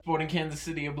Born in Kansas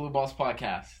City, a Blue Balls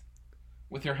podcast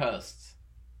with your hosts,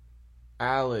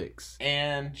 Alex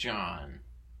and John.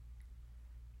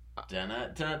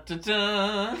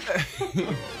 Dun-dun-dun-dun-dun.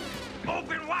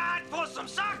 Open wide for some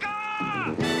soccer!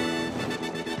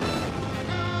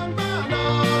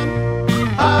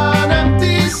 An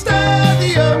empty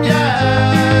stadium,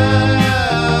 yes,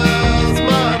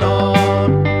 man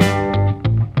on.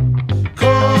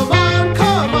 Come on,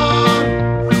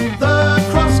 the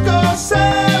cross goes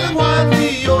sailing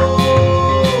widely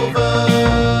over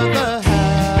the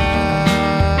heads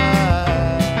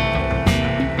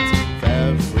of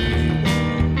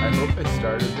everyone. I hope I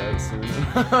started that soon.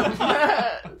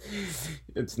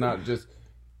 It's not just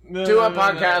do a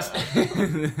podcast.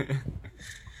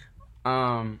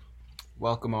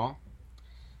 Welcome all.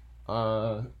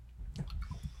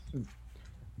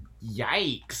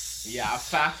 Yikes. Yeah,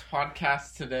 fast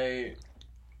podcast today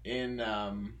in,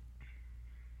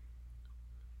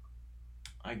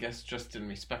 I guess just in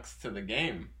respects to the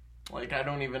game. Like, I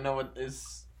don't even know what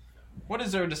is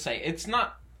there to say? It's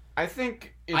not... I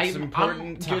think it's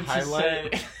important to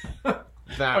highlight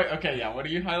that... Wait, okay, yeah, what are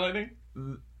you highlighting?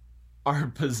 Our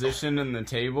position in the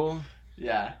table.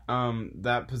 Yeah.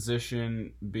 That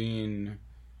position being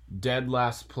dead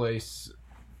last place,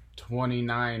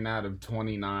 29 out of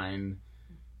 29,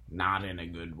 not in a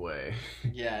good way.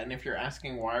 Yeah, and if you're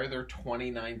asking why are there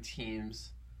 29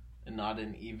 teams and not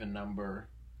an even number,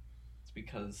 it's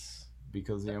because the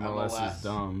MLS is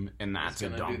dumb, and that's a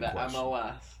dumb do that question.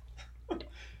 MLS.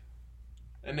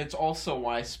 And it's also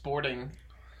why Sporting,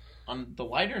 on the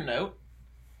lighter note,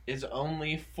 is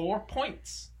only 4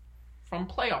 points from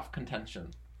playoff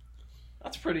contention.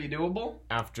 That's pretty doable.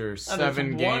 After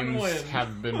 7 games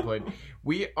have been played.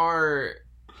 We are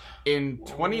in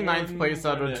 29th place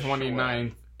out of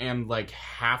 29th, and like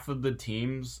half of the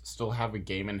teams still have a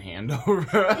game in hand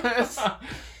over us.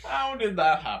 How did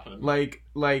that happen? Like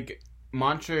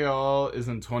Montreal is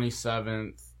in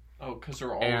 27th. Oh, because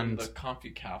they're all in the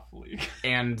CONCACAF league.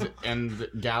 and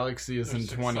Galaxy is in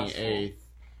 28th. Successful.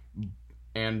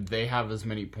 And they have as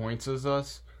many points as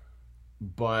us,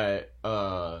 but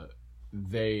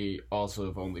they also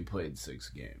have only played 6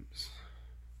 games.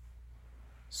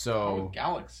 So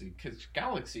Galaxy, because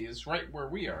Galaxy is right where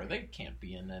we are. They can't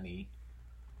be in any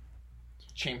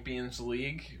Champions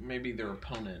League. Maybe their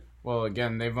opponent. Well,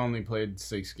 again, they've only played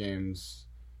 6 games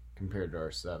compared to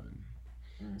our 7.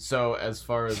 So as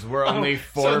far as we're only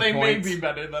 4 so they points, may be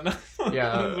better than us.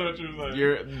 Yeah, That's what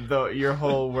you're saying. your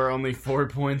whole we're only 4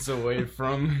 points away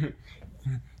from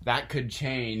that could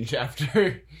change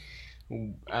after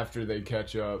they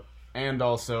catch up. And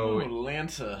also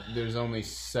Atlanta. There's only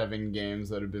 7 games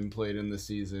that have been played in the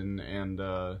season, and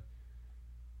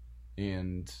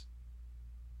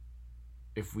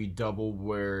if we double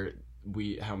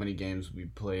how many games we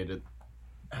played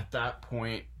at that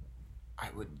point, I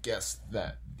would guess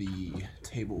that the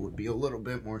table would be a little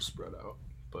bit more spread out,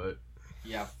 but...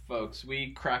 Yeah, folks, we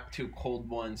cracked 2 cold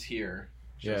ones here.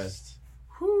 Just...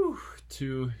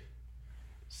 To...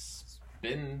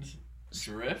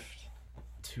 Drift?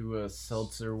 To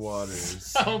seltzer waters.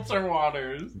 Seltzer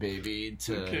waters. Baby,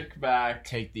 to kick back.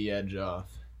 Take the edge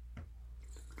off.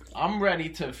 I'm ready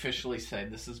to officially say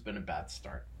this has been a bad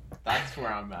start. That's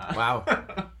where I'm at. Wow.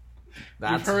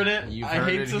 You've heard it. I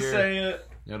hate to say it.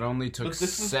 It only took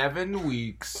 7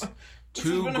 weeks,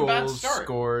 2 goals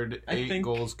scored, 8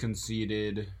 goals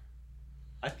conceded.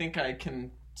 I think I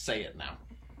can say it now.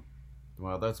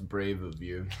 Wow, that's brave of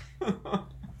you.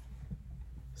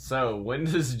 So, when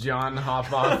does John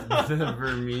hop off the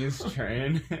Vermees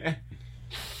train?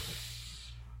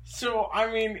 So,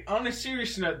 I mean, on a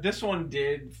serious note, this one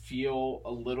did feel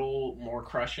a little more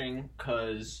crushing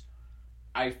because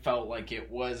I felt like it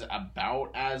was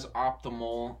about as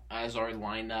optimal as our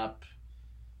lineup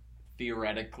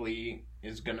theoretically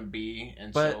is going to be.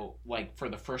 And so, like, for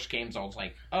the first games, I was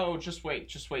like, oh, just wait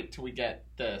till we get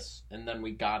this. And then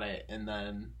we got it, and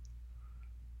then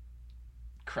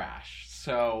crash.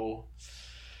 So,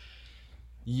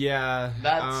 yeah.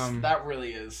 That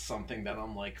really is something that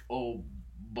I'm like, oh,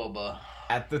 Bubba.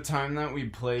 At the time that we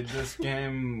played this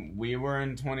game, we were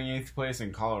in 28th place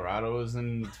and Colorado was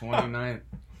in 29th.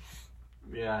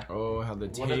 Yeah. Oh, how the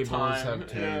tables have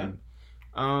turned.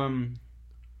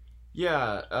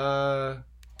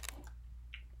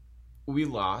 We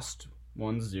lost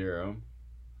 1-0.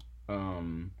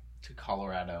 To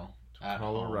Colorado. At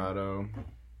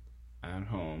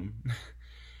home.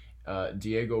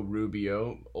 Diego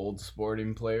Rubio, old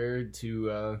Sporting player,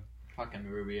 to fucking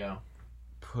Rubio.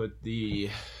 Put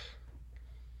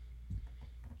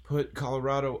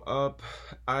Colorado up.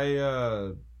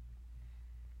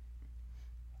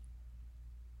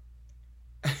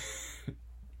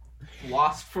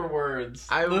 Lost for words.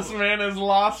 This man is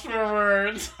lost for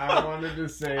words. I wanted to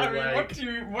say, I mean,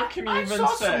 what can you even saw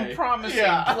say? Some promising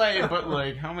play, but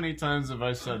like, how many times have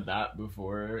I said that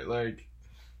before? Like,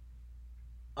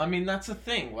 I mean, that's the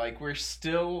thing. Like, we're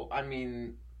still. I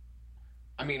mean,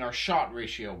 our shot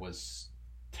ratio was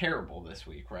terrible this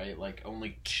week, right? Like,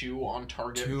 only 2 on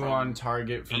target. 2 on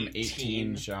target from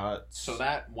 18 shots. So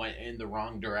that went in the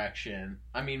wrong direction.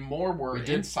 I mean, more were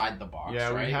inside the box.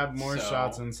 Yeah, right? we had more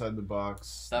shots inside the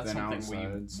box. That's than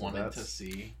something outside, we wanted to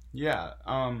see. Yeah.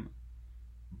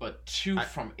 But 2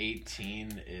 from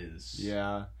 18 is.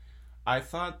 Yeah, I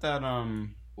thought that.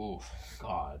 Oof,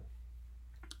 God.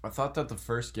 I thought that the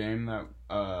first game that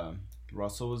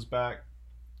Russell was back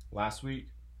last week,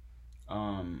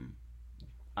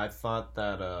 I thought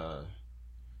that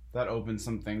that opened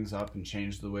some things up and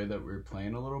changed the way that we were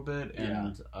playing a little bit,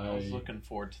 and I was looking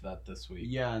forward to that this week.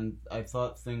 Yeah, and I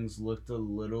thought things looked a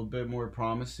little bit more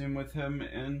promising with him,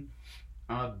 and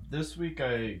this week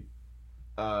I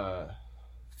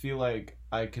feel like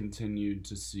I continued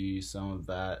to see some of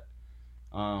that.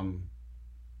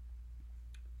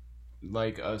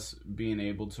 Like us being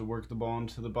able to work the ball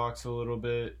into the box a little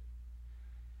bit.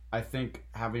 I think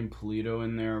having Polito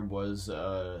in there was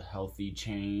a healthy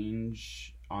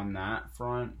change on that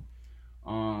front.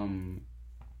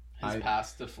 His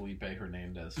pass to Felipe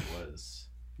Hernandez was...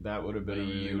 That would have been a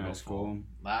really nice goal.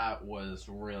 That was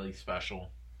really special.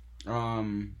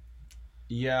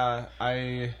 Yeah,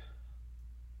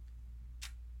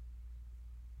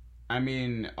 I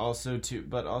mean, also too,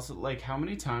 but also, like, how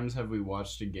many times have we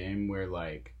watched a game where,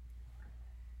 like,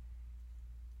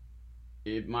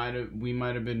 we might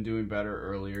have been doing better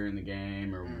earlier in the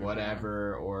game or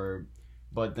whatever,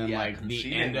 but then like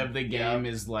the end of the game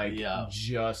is like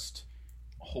just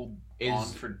hold on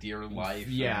for dear life.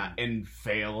 And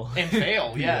fail.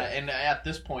 And at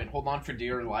this point, hold on for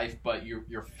dear life, but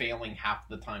you're failing half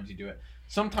the times you do it.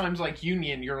 Sometimes, like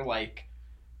Union, you're like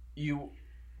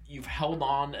you've held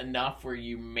on enough where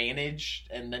you managed,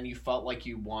 and then you felt like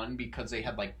you won because they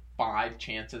had like 5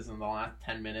 chances in the last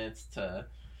 10 minutes to.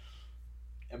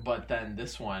 But then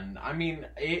this one, I mean,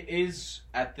 it is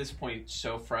at this point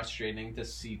so frustrating to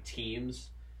see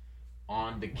teams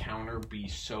on the counter be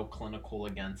so clinical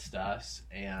against us,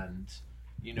 and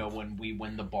you know, when we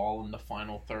win the ball in the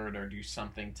final third or do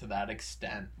something to that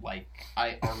extent, like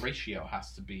our ratio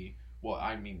has to be. Well,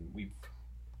 I mean, we've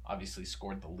obviously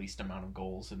scored the least amount of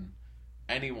goals in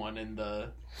anyone in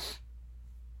the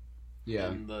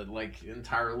like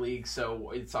entire league,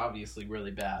 so it's obviously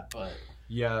really bad, but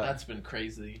that's been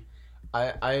crazy.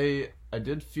 I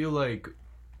did feel like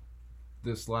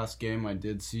this last game I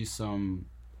did see some.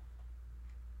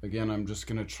 Again, I'm just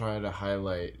gonna try to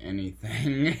highlight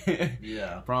anything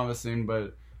promising,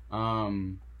 but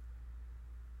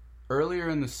earlier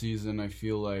in the season, I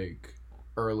feel like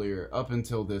up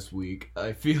until this week,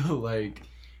 I feel like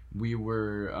we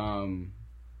were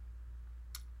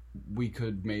we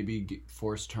could maybe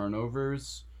force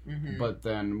turnovers, but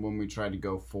then when we tried to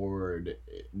go forward,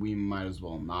 we might as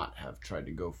well not have tried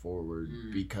to go forward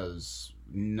because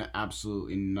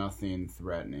absolutely nothing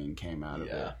threatening came out of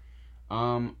it.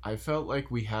 I felt like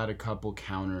we had a couple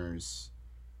counters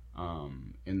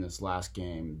in this last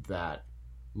game that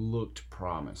looked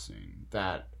promising,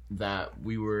 that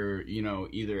we were, you know,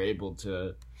 either able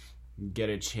to get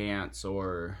a chance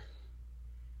or,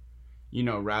 you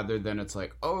know, rather than it's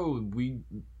like, oh, we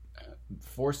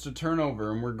forced a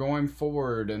turnover and we're going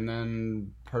forward, and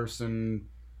then person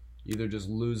either just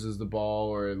loses the ball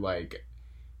or like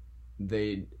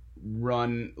they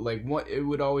run, like, what it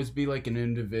would always be like an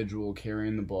individual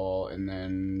carrying the ball and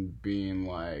then being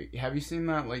like, have you seen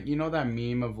that, like, you know, that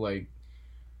meme of like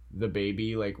the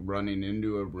baby like running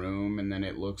into a room and then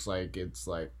it looks like it's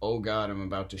like, oh god, I'm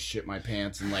about to shit my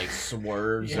pants, and like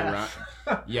swerves around.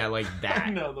 Yeah, like that.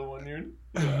 I know the one you're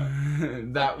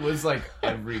that was like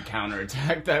every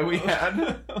counterattack that we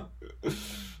had.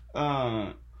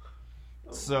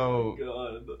 So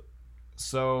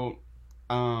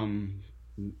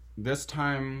this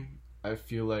time I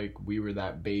feel like we were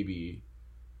that baby,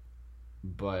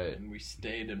 but and we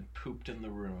stayed and pooped in the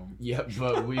room. Yeah,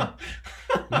 but we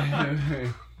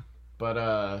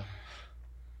but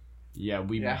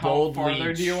we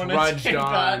boldly trudged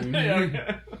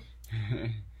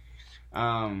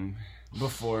on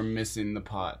before missing the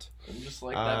pot. And just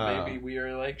like that baby, we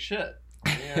are like shit.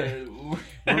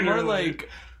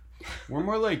 We're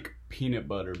more like peanut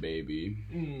butter baby.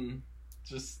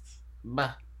 Just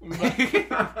bah.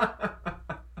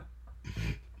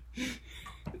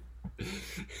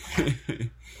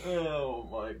 Oh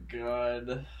my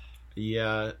god.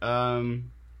 Yeah.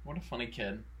 What a funny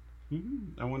kid.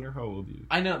 I wonder how old you.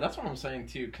 I know, that's what I'm saying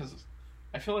too, because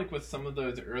I feel like with some of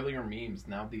those earlier memes,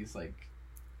 now these like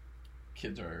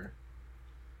kids are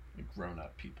like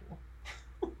grown-up people.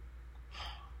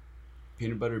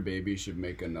 Peanut Butter Baby should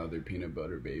make another Peanut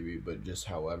Butter Baby, but just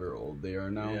however old they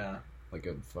are now. Yeah. Like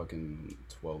a fucking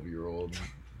 12-year-old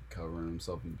covering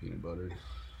himself in peanut butter.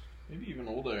 Maybe even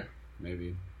older.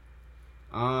 Maybe.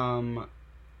 I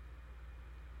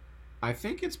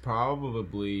think it's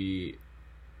probably...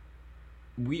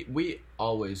 We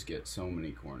always get so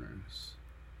many corners.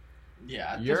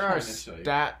 Yeah, you're our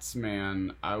stats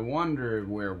man. I wonder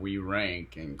where we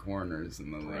rank in corners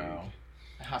in the league.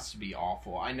 It has to be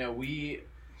awful. I know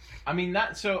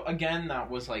so again,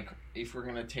 that was like, if we're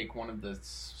gonna take one of the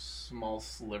small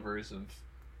slivers of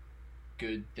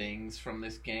good things from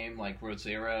this game, like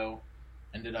Rosero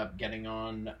ended up getting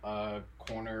on a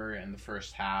corner in the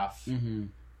first half. Mm-hmm.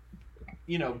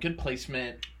 You know, good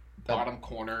placement. Bottom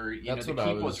corner, the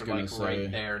keepers are like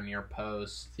right there near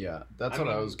post. Yeah, that's what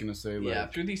I was gonna say. Like, yeah,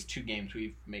 through these 2 games,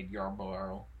 we've made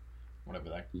Yarborough, whatever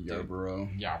that. Yarborough.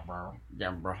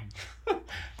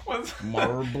 What's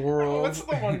Marlboro? What's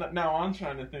the one that now I'm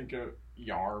trying to think of?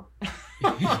 Yarp.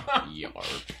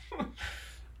 Yarp.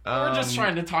 We're just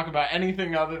trying to talk about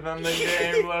anything other than the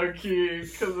game, low key,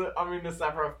 because I mean it's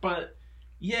that rough. But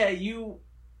yeah,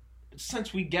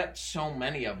 since we get so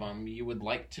many of them, you would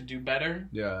like to do better.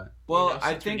 Yeah. Well,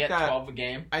 I think we get 12 a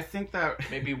game. I think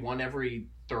that maybe one every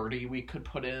 30 we could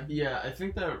put in. Yeah, I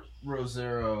think that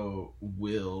Rosero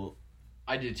will.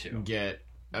 I do too. Get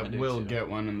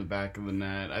one in the back of the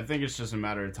net. I think it's just a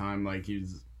matter of time. Like,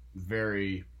 he's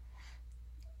very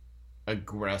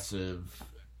aggressive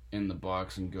in the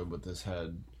box and good with his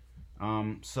head.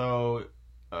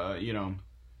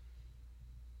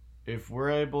 If we're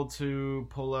able to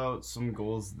pull out some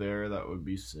goals there, that would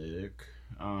be sick.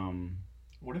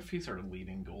 What if he's our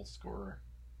leading goal scorer?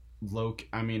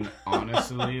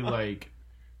 Honestly, like,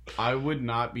 I would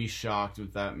not be shocked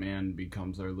if that man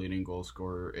becomes our leading goal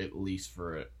scorer, at least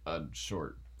for a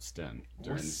short stint.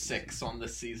 Or 6 on the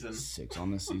season. 6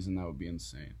 on the season, that would be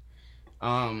insane.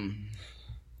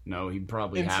 No, he'd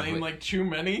probably insane, like too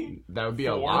many? That would be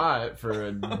 4? A lot for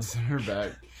a center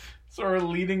back. So our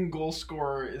leading goal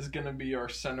scorer is going to be our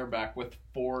center back with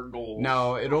 4 goals.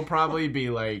 No, it'll probably be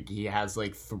like he has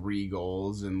like 3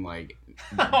 goals and like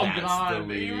the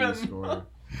leading scorer.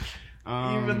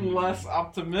 Even less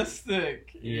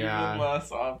optimistic. Yeah. Even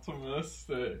less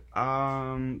optimistic.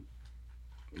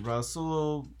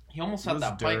 Russell. He almost had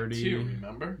that dirty bite too,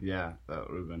 remember? Yeah, that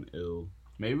would have been ill.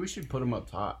 Maybe we should put him up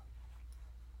top.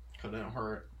 Couldn't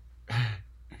hurt.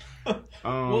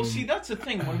 Well, see, that's the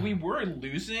thing. When we were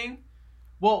losing,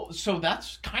 so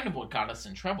that's kind of what got us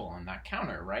in trouble on that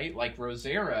counter, right? Like,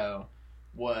 Rosero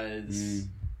was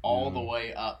all the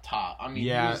way up top. I mean,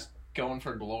 he was going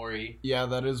for glory. Yeah,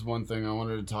 that is one thing I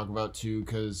wanted to talk about, too,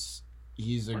 because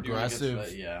he's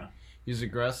aggressive. He's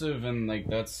aggressive, and, like,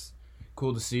 that's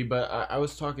cool to see. But I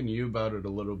was talking to you about it a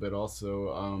little bit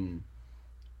also.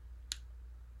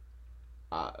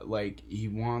 Like, he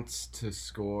wants to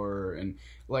score, and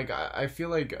like I feel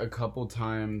like a couple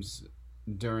times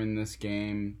during this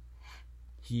game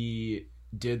he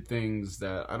did things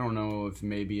that I don't know if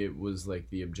maybe it was like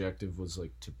the objective was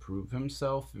like to prove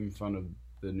himself in front of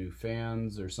the new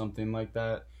fans or something like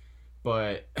that,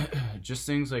 but just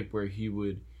things like where he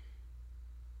would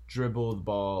dribble the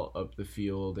ball up the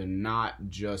field, and not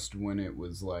just when it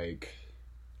was like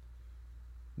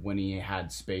when he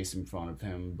had space in front of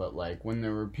him, but like when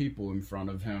there were people in front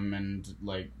of him, and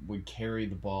like would carry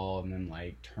the ball and then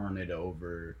like turn it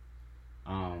over.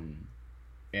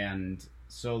 And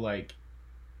so like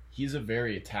he's a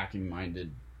very attacking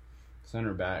minded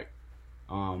center back.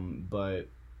 But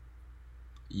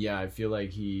yeah, I feel like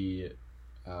he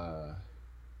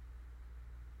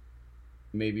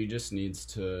maybe just needs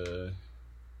to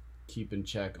keep in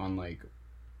check on like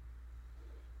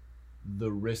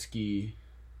the risks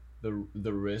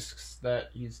that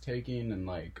he's taking, and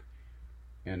like,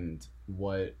 and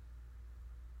what,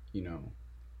 you know,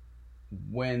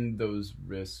 when those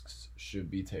risks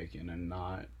should be taken and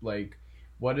not. Like,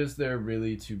 what is there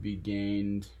really to be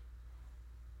gained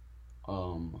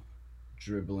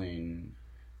dribbling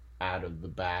out of the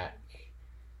back,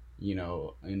 you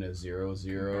know, in a 0-0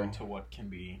 compared to what can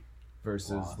be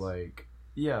versus lost.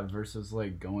 versus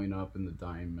like going up in the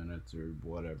dying minutes or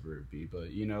whatever it be. But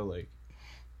you know, like,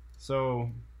 so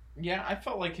yeah, I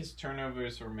felt like his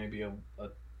turnovers were maybe a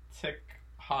tick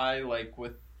high, like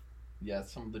with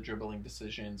some of the dribbling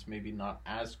decisions, maybe not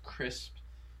as crisp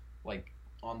like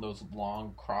on those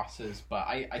long crosses, but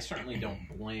I certainly don't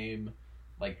blame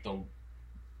like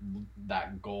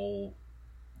that goal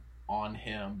on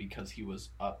him because he was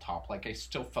up top. Like, I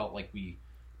still felt like we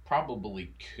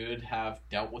probably could have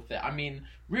dealt with it. I mean,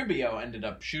 Rubio ended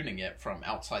up shooting it from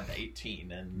outside the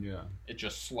 18, and it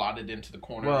just slotted into the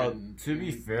corner. Well, and, to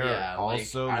be fair,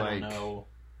 also, I don't know.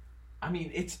 I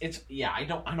mean, it's I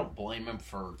don't blame him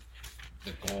for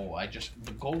the goal.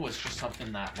 The goal was just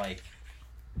something that, like,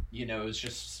 you know, it was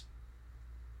just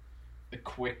a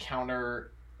quick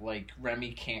counter. Like,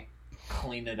 Remy can't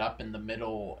clean it up in the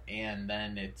middle, and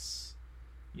then it's,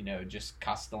 you know, just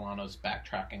Castellanos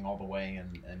backtracking all the way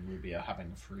and Rubio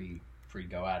having a free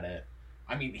go at it.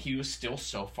 I mean, he was still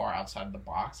so far outside the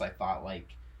box. I thought, like,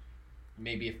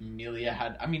 maybe if Melia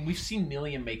had... I mean, we've seen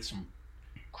Melia make some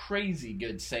crazy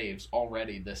good saves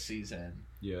already this season.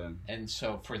 Yeah. And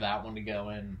so for that one to go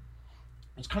in,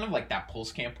 it was kind of like that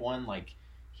Pulskamp one. Like,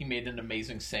 he made an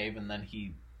amazing save, and then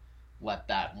he let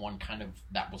that one kind of...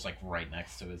 That was, like, right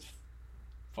next to his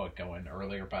foot go in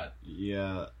earlier, but...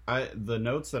 Yeah. The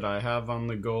notes that I have on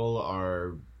the goal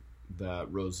are that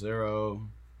Rosero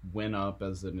went up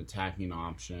as an attacking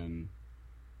option,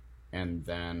 and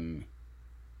then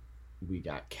we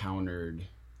got countered,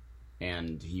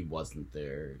 and he wasn't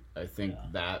there. I think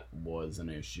that was an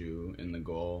issue in the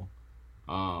goal.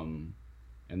 And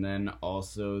then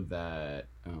also that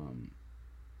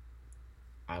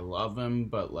I love him,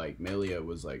 but, like, Melia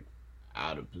was, like,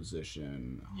 out of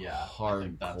position. Yeah, hardcore. I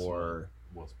think that's what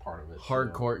was part of it.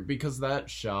 Hardcore, because that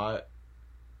shot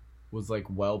was, like,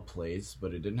 well placed,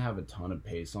 but it didn't have a ton of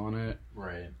pace on it.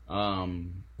 Right.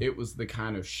 It was the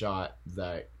kind of shot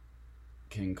that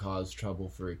can cause trouble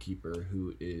for a keeper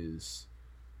who is,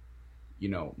 you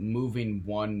know, moving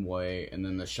one way and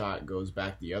then the shot goes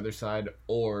back the other side,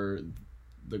 or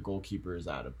the goalkeeper is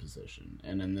out of position.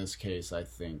 And in this case, I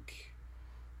think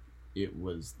it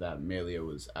was that Melia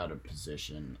was out of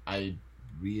position. I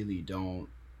really don't...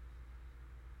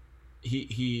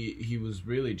 He was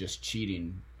really just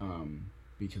cheating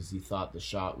because he thought the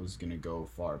shot was going to go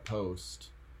far post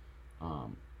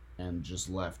and just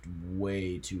left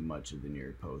way too much of the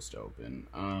near post open.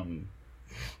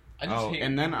 I just hate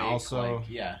and then make, also... like,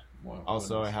 yeah.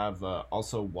 I have...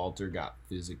 also, Walter got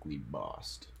physically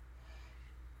bossed.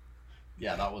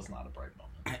 Yeah, that was not a bright moment.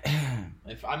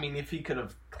 If he could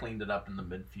have cleaned it up in the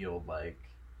midfield, like,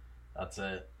 that's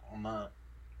it. I'm not...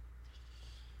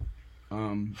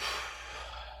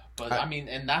 But I mean,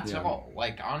 and that's all.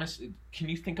 Like, honestly, can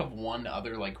you think of one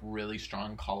other, like, really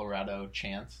strong Colorado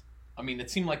chance? I mean, it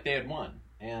seemed like they had won,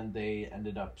 and they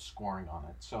ended up scoring on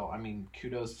it. So, I mean,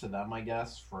 kudos to them, I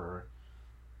guess, for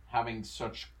having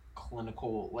such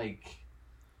clinical, like,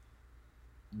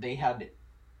 they had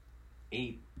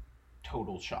 8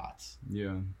 total shots.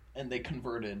 Yeah. And they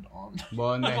converted on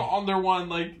they, on their one,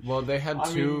 like... Well, they had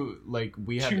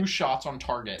we had 2 shots on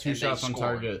target. 2 shots on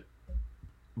target.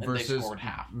 Versus, and they scored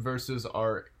half. Versus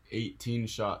our 18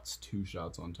 shots, 2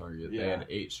 shots on target. Yeah. They had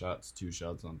 8 shots, 2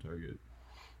 shots on target.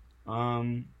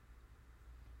 I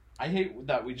hate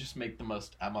that we just make the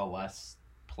most MLS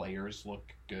players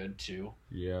look good, too.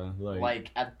 Yeah,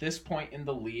 like, at this point in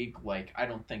the league, like, I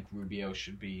don't think Rubio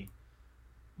should be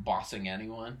bossing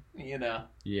anyone, you know?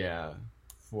 Yeah,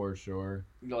 for sure.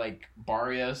 Like,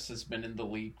 Barrios has been in the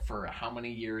league for how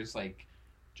many years? Like,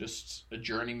 just a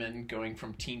journeyman going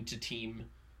from team to team.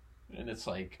 And it's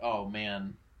like, oh,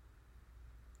 man.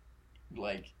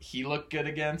 Like, he looked good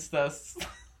against us.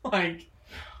 Like,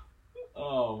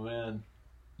 oh, man.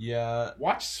 Yeah.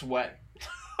 Watch Sweat.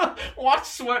 Watch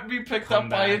Sweat be picked up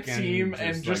by a team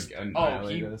and just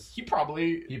like, he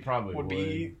probably would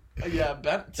be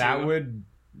bent to.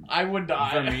 I would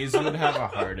die. Vermees would have a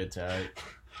heart attack.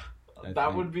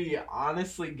 That would be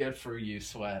honestly good for you,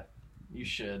 Sweat. You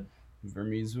should.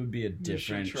 Vermees would be a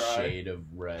different shade of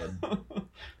red.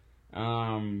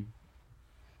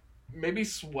 Maybe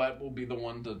Sweat will be the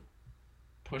one to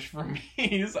push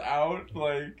Vermees out,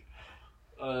 like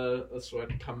a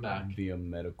Sweat comeback. Be a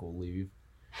medical leave.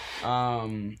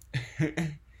 I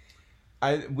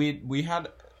had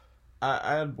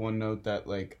one note that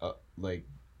like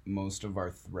most of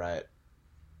our threat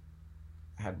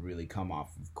had really come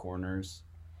off of corners,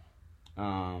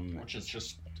 which is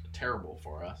just terrible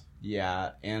for us.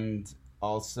 Yeah, and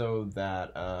also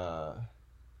that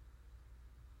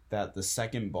that the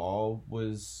second ball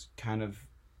was kind of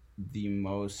the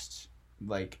most,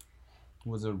 like,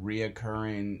 was a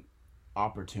reoccurring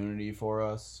opportunity for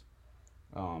us.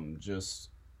 Just,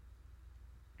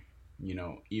 you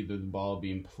know, either the ball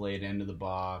being played into the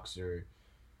box or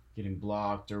getting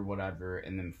blocked or whatever,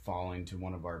 and then falling to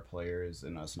one of our players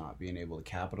and us not being able to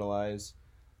capitalize.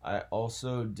 I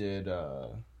also did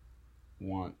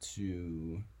want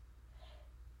to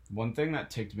One thing that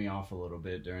ticked me off a little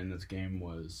bit during this game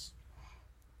was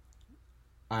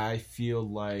I feel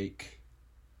like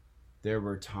there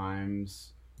were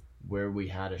times where we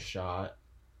had a shot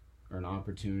or an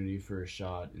opportunity for a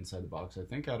shot inside the box. I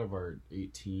think out of our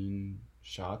 18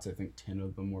 shots, I think 10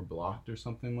 of them were blocked or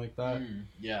something like that.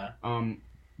 Yeah.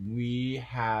 We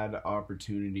had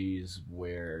opportunities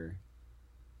where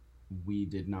we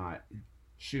did not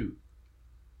shoot.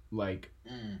 Like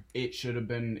it should have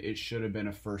been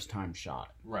a first time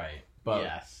shot. Right. But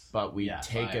yes. But we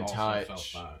take a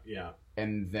touch. Yeah.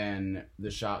 And then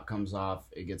the shot comes off,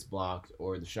 it gets blocked,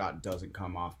 or the shot doesn't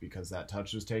come off because that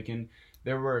touch was taken.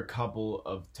 There were a couple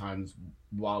of times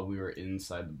while we were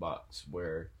inside the box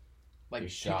where like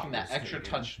taking that extra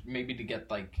touch maybe to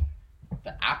get like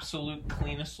the absolute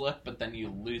cleanest look, but then you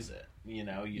lose it. You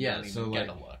know, you don't even get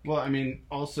a look. Well, I mean,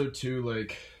 also too,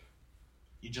 like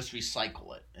you just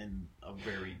recycle it in a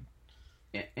very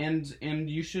and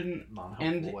you shouldn't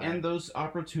and those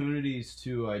opportunities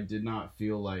too. I did not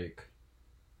feel like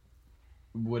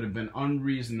would have been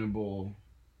unreasonable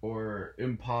or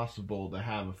impossible to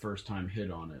have a first time hit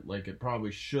on it. Like it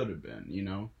probably should have been, you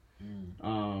know.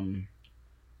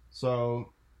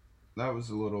 So that was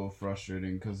a little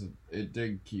frustrating because it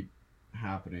did keep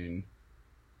happening.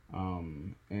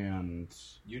 And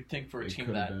you'd think for a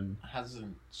team that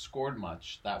hasn't scored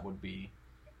much, that would be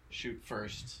shoot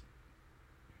first,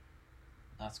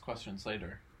 ask questions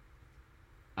later.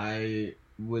 I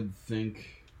would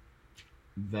think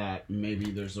that maybe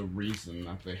there's a reason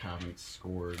that they haven't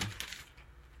scored,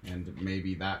 and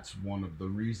maybe that's one of the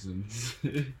reasons.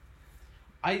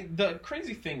 The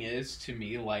crazy thing is, to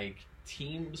me, like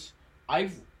teams,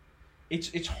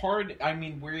 it's hard. I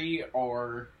mean, we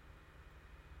are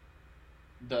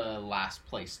the last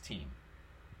place team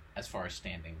as far as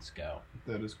standings go.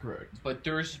 That is correct. But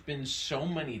there's been so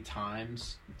many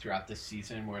times throughout the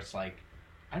season where it's like,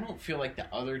 I don't feel like the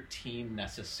other team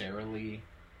necessarily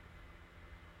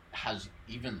has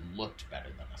even looked better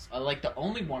than us. Like the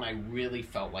only one I really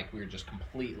felt like we were just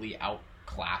completely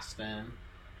outclassed in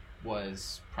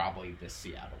was probably the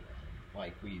Seattle one.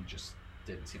 Like we just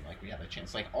didn't seem like we had a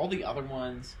chance. Like all the other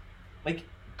ones, like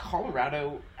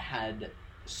Colorado had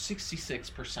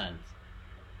 66%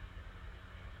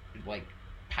 like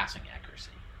passing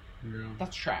accuracy. Yeah.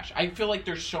 That's trash. I feel like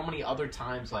there's so many other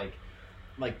times like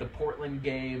the Portland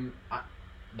game,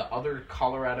 the other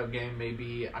Colorado game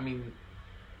maybe. I mean,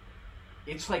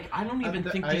 it's like I don't even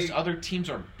think these other teams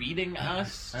are beating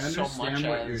us. I understand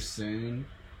what you're saying.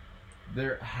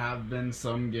 There have been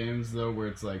some games though where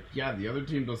it's like, yeah, the other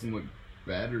team doesn't look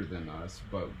better than us,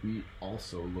 but we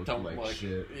also look like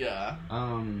shit. Yeah.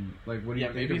 Like what do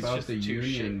you think about the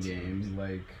Union games?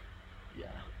 Like, yeah.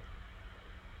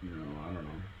 You know, I don't know.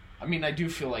 I mean, I do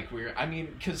feel like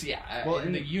because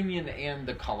in the Union and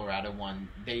the Colorado one,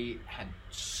 they had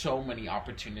so many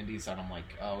opportunities that I'm like,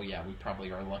 oh yeah, we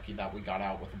probably are lucky that we got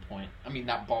out with a point. I mean,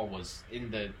 that ball was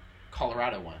in the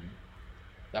Colorado one.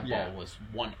 That ball was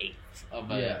 1/8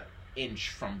 of an inch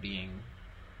from being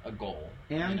a goal.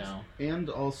 And you know? And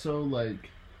also like,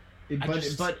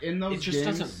 but in those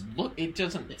games, doesn't look. It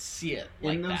doesn't see it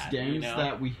like in those that, games you know?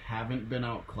 that we haven't been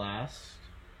outclassed.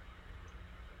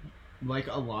 Like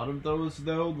a lot of those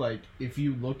though, like if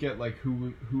you look at like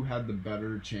who had the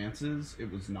better chances,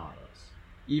 it was not us.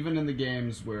 Even in the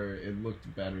games where it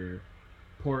looked better,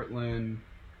 Portland,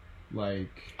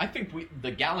 like I think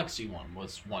the Galaxy one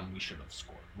was one we should have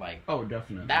scored. Like oh,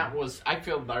 definitely. That was I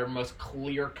feel our most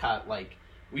clear cut. Like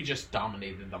we just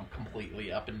dominated them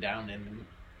completely up and down, and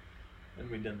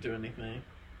we didn't do anything.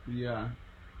 Yeah,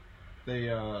 they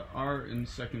are in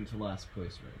second to last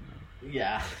place right now.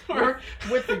 Yeah,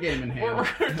 with the game in hand.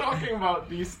 We're talking about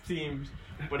these teams,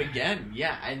 but again,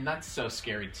 yeah, and that's so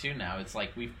scary too. Now it's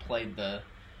like we've played the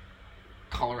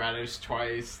Colorados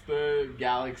twice, the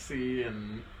Galaxy,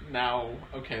 and now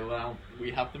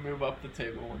we have to move up the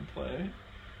table and play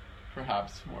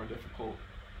perhaps more difficult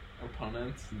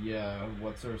opponents. Yeah,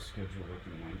 what's our schedule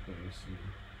looking like? Let me see.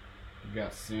 We've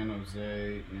got San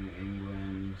Jose in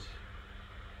England.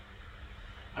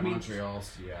 Montreal,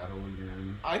 Seattle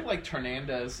again. I liked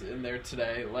Hernandez in there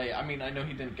today. Like, I mean, I know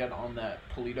he didn't get on that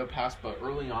Polito pass, but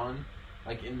early on,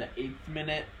 like in the 8th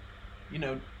minute, you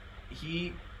know,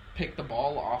 he picked the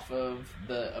ball off of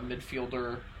a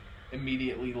midfielder,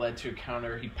 immediately led to a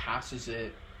counter. He passes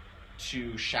it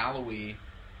to Shallowy,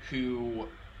 who,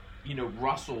 you know,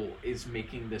 Russell is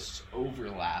making this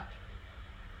overlap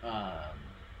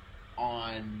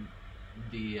on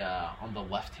the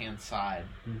left-hand side.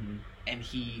 Mm-hmm. And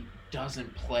he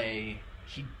doesn't play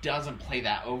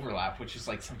that overlap, which is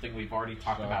like something we've already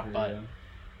talked about. But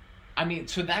I mean,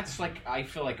 so that's like, I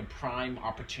feel like a prime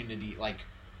opportunity. Like,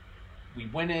 we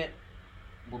win it,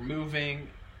 we're moving,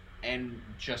 and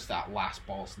just that last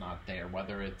ball's not there.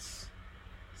 Whether it's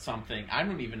something, I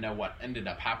don't even know what ended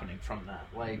up happening from that.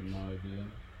 Like, no idea.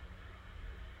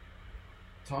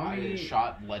 Tommy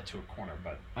shot led to a corner,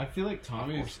 but I feel like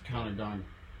Tommy's kind of gone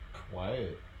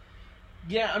quiet.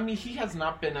 Yeah, I mean, he has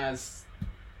not been as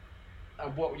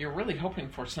what you're really hoping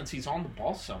for, since he's on the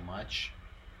ball so much,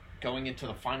 going into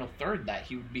the final third, that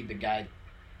he would be the guy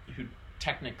who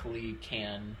technically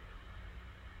can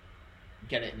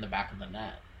get it in the back of the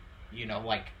net. You know,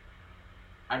 like,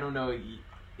 I don't know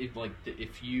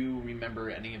if you remember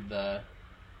any of the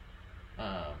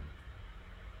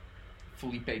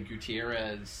Felipe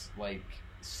Gutierrez, like,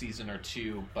 season or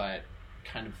two, but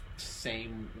kind of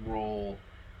same role,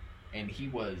 and he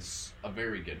was a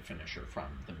very good finisher from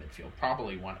the midfield.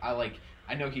 Probably one.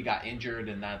 I know he got injured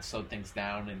and that slowed things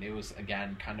down, and it was,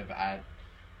 again, kind of at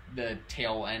the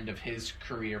tail end of his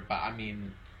career, but I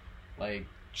mean, like,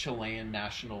 Chilean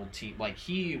national team, like,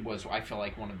 he was, I feel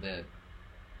like, one of the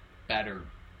better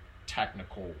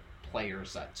technical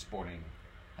players that Sporting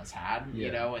has had,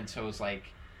 you know, and so it was like,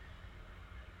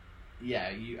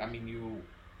 yeah,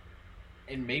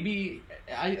 and maybe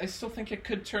I still think it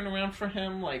could turn around for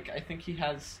him. Like, I think he's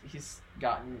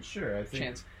gotten I think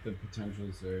chance. The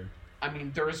potential's there. I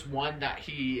mean, there was one that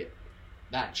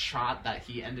shot that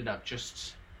he ended up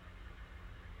just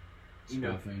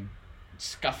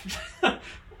scuffed.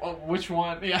 Which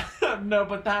one? Yeah, no,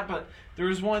 but there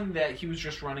was one that he was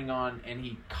just running on and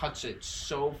he cuts it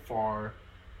so far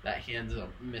that he ends up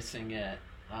missing it.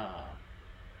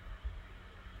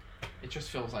 It just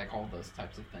feels like all those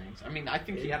types of things. I mean, I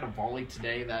think he had a volley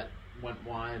today that went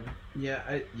wide.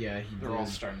 They're all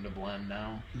starting to blend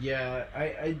now. Yeah,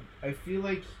 I feel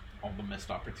like all the missed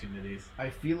opportunities. I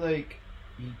feel like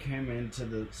he came into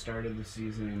the start of the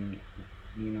season,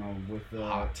 you know, with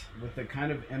a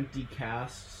kind of empty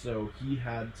cast, so he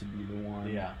had to be the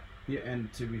one. Yeah.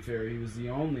 And to be fair, he was the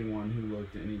only one who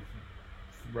looked any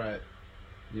threat,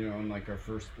 you know, in like our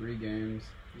first 3 games.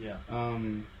 Yeah.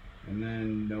 And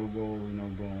then no goal,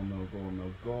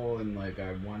 and like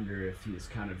I wonder if he's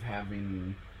kind of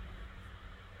having,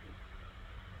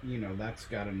 you know, that's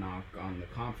got to knock on the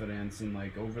confidence, and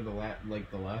like over the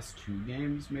last 2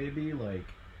 games maybe, like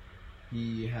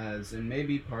he has, and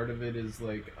maybe part of it is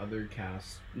like other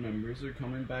cast members are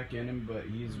coming back in him, but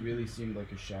he's really seemed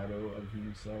like a shadow of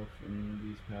himself in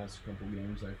these past couple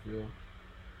games, I feel.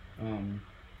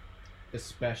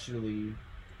 Especially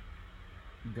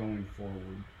going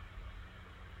forward.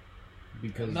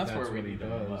 Because that's where we need him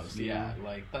the most. Yeah,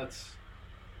 like that's.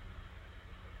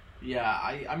 Yeah,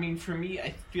 I mean, for me,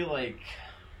 I feel like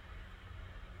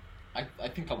I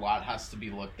think a lot has to be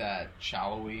looked at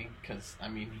shallowly, because I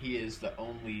mean, he is the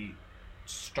only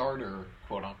starter,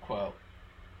 quote unquote,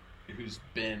 who's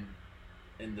been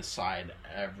in the side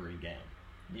every game,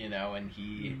 you know, and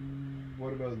he.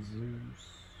 What about Zeus?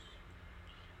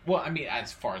 Well, I mean,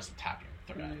 as far as attacking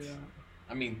threats,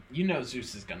 I mean, you know,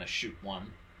 Zeus is gonna shoot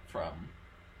one from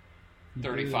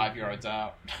 35 yards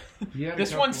out.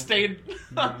 This one stayed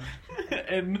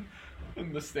in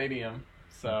the stadium,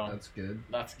 so that's good.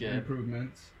 That's good.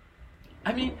 Improvements.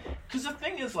 I mean, because the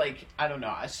thing is, like, I don't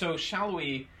know. So shall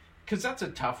we? Because that's a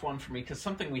tough one for me. Because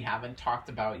something we haven't talked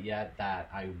about yet that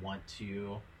I want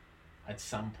to, at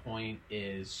some point,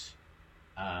 is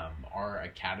our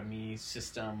academy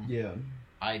system. Yeah.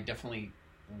 I definitely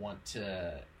want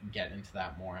to get into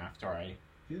that more after I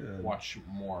watch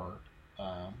more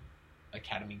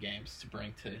academy games to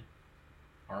bring to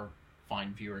our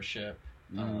fine viewership.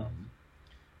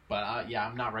 But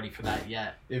I'm not ready for that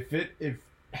yet.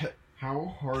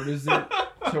 How hard is it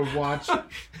to watch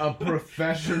a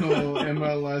professional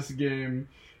MLS game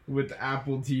with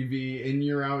Apple TV and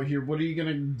you're out here? What are you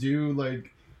gonna do?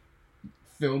 Like,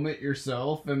 film it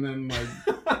yourself and then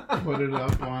like put it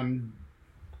up on?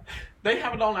 They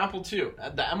have it on Apple too.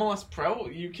 At the MLS Pro,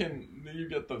 you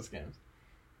get those games.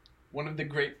 One of the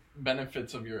great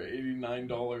benefits of your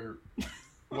 $89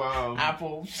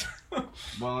 Apple.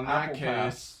 Well, in that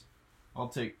case, I'll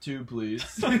take 2, please.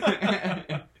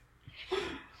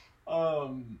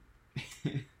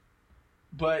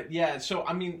 But yeah, so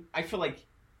I mean, I feel like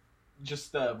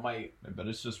just I bet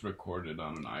it's just recorded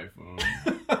on an iPhone.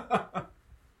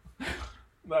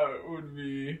 That would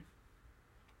be.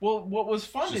 Well, what was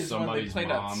fun is when they played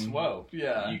at Swope.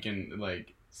 Yeah, you can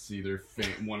like see their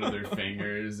one of their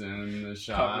fingers in the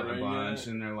shot a bunch,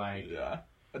 and they're like,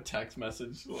 a text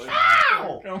message like,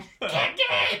 "Ow! Kick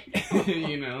it!"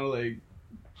 You know, like,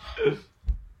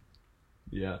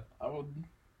 yeah.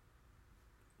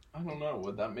 I don't know.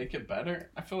 Would that make it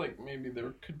better? I feel like maybe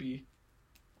there could be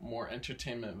more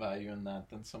entertainment value in that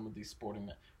than some of these sporting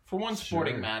for one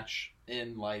sporting match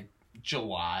in like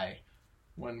July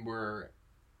when we're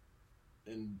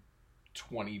in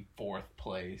 24th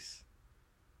place.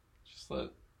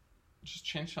 Just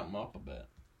change something up a bit.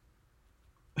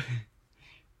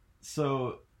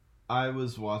 So, I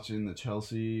was watching the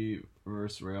Chelsea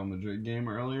versus Real Madrid game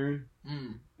earlier,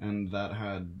 and that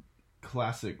had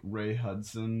classic Ray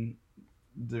Hudson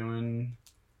doing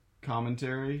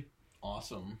commentary.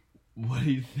 Awesome. What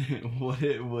do you think? What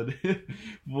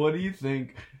do you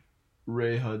think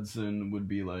Ray Hudson would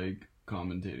be like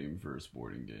commentating for a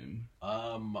sporting game?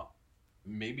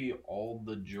 Maybe all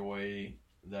the joy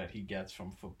that he gets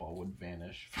from football would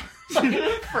vanish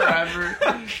forever.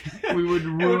 We would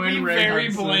ruin. It would be Ray very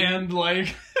Hudson. Bland.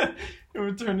 Like it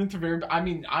would turn into very. I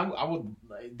mean, I would.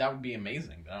 That would be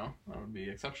amazing, though. That would be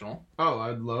exceptional. Oh,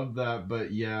 I'd love that,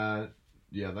 but yeah,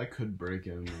 that could break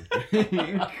him. I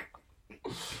think.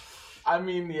 I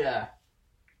mean, yeah,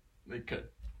 they could.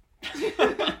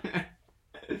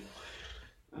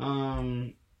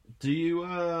 Do you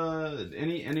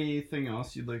anything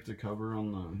else you'd like to cover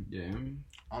on the game?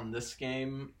 On this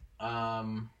game,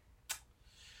 Volader,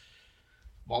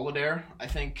 I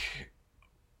think.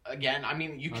 Again, I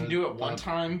mean, you can do it one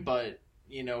time, but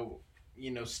you know,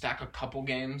 stack a couple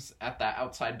games at that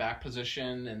outside back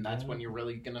position, and that's when you're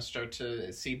really gonna start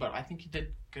to see. But I think he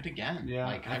did good again. Yeah,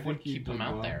 like I would keep him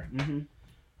out there. Mm-hmm.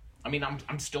 I mean,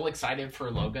 I'm still excited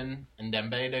for Logan and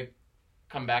Dembe to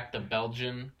come back to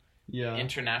Belgian. Yeah.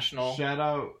 International. Shout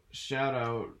out.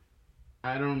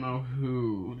 I don't know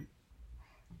who.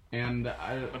 And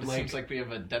But it seems like we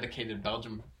have a dedicated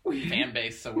Belgium fan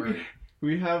base, so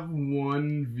we have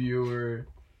one viewer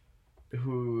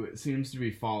who seems to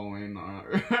be following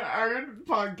our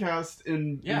podcast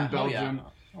in Belgium.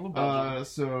 I love Belgium.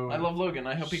 So I love Logan.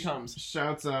 I hope he comes.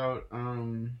 Shouts out.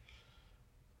 Hope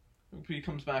he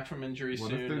comes back from injury soon.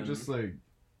 What if they're just like,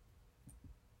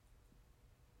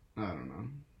 I don't know.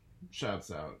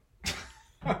 Shouts out.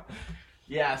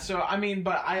 Yeah, so I mean,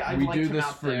 but I we liked do him this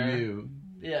out for there. you.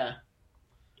 Yeah.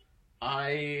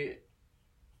 I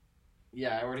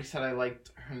already said I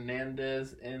liked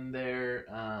Hernandez in there.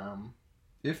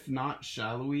 If not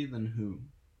Shallowy, then who?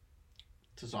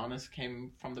 Tazanis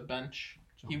came from the bench.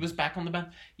 He was back on the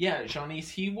bench. Yeah, Janice,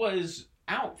 he was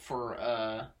out for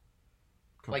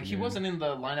he wasn't in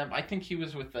the lineup. I think he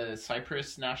was with the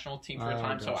Cyprus national team for a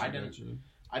time, so I didn't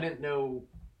know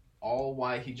all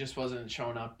why he just wasn't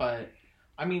showing up, but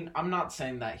I mean, I'm not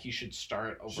saying that he should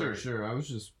start over. Sure. I was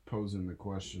just posing the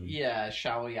question. Yeah,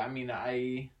 Shallowy. I mean,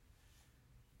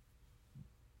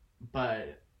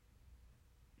 but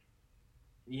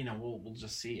you know, we'll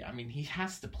just see. I mean, he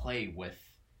has to play with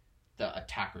the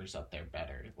attackers up there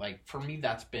better. Like for me,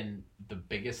 that's been the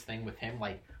biggest thing with him.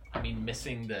 Like, I mean,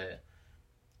 missing the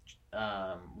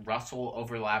Russell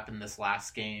overlap in this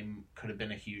last game could have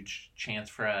been a huge chance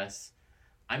for us.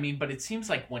 I mean, but it seems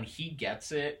like when he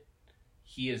gets it,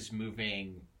 he is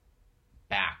moving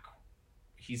back.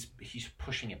 He's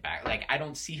pushing it back. Like, I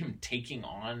don't see him taking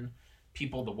on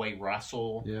people the way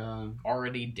Russell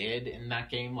already did in that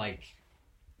game. Like,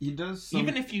 he does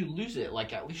even if you lose it,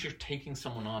 like, at least you're taking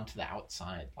someone on to the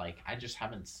outside. Like, I just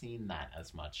haven't seen that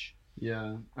as much.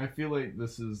 Yeah, I feel like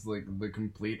this is, like, the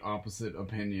complete opposite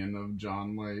opinion of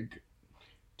John, like,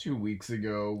 2 weeks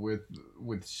ago with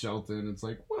Shelton. It's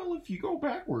like, well, if you go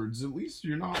backwards, at least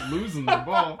you're not losing the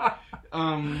ball.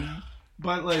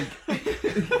 But, like...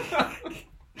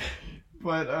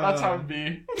 but, that's how it'd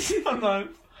be.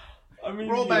 I mean,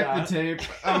 roll back the tape.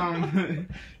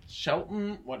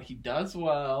 Shelton, what he does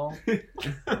well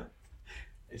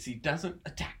is he doesn't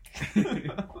attack.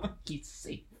 He's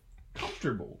safe.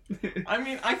 Comfortable. I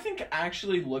mean, I think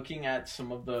actually looking at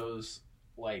some of those,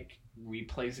 like,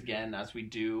 replays again, as we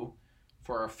do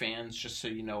for our fans, just so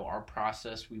you know our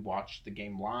process, we watch the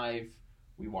game live,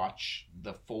 we watch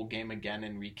the full game again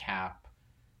and recap,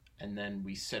 and then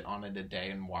we sit on it a day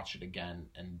and watch it again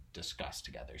and discuss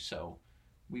together. So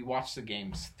we watch the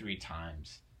games 3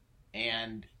 times,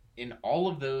 and in all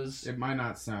of those... It might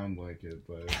not sound like it,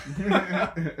 but...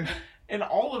 in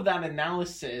all of that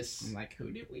analysis... I'm like,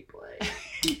 who did we play?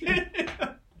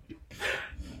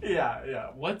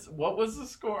 Yeah. What was the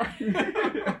score?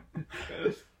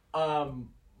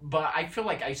 But I feel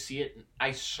like I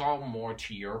saw more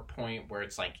to your point where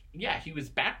it's like, yeah, he was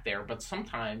back there, but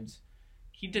sometimes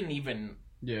he didn't even...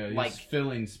 Yeah, he's like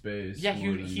filling space. Yeah,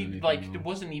 he like else. It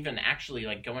wasn't even actually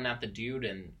like going at the dude,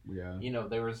 and you know,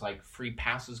 there was like free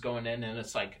passes going in, and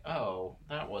it's like, oh,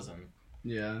 that wasn't.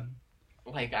 Yeah.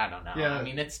 like, I don't know. Yeah. I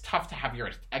mean, it's tough to have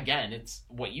again, it's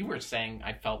what you were saying.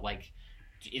 I felt like,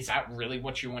 is that really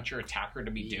what you want your attacker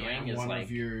to be doing? Is one like,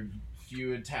 of your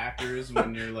few attackers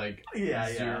when you're like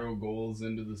 0 goals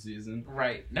into the season.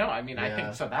 Right. No, I mean, I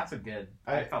think so. That's a good.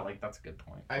 I felt like that's a good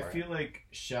point. I feel like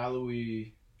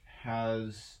Shallowy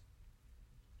has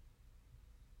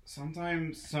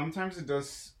sometimes it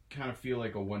does kind of feel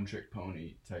like a one-trick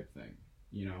pony type thing,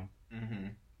 you know. Mm-hmm.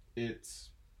 It's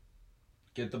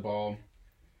get the ball,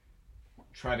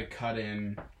 try to cut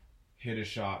in, hit a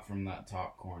shot from that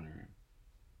top corner,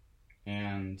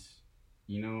 and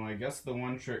you know, I guess the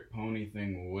one-trick pony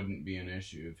thing wouldn't be an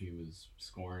issue if he was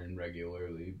scoring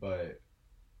regularly, but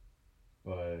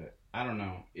I don't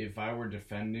know. If I were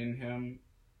defending him,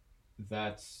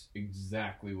 that's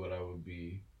exactly what I would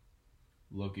be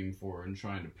looking for and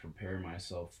trying to prepare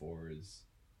myself for, is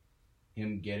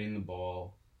him getting the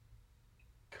ball,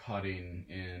 cutting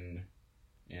in,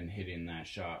 and hitting that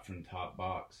shot from top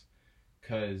box.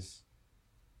 Because,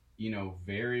 you know,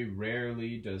 very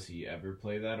rarely does he ever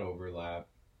play that overlap.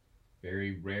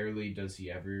 Very rarely does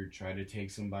he ever try to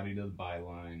take somebody to the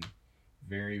byline.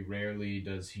 Very rarely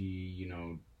does he, you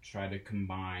know, try to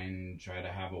combine, try to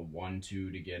have a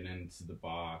 1-2 to get into the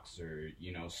box, or,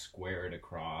 you know, square it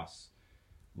across.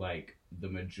 Like, the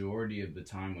majority of the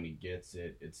time when he gets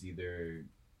it, it's either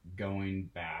going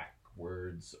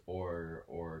backwards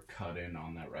or cut in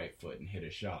on that right foot and hit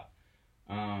a shot.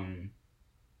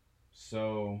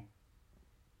 So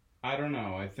I don't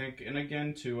know. I think, and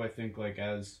again too, I think like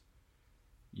as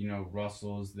you know,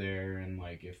 Russell's there, and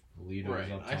like if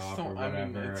Polito's up top or whatever. I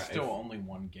mean, it's still only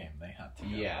one game they had to go.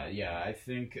 Yeah. I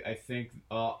think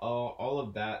all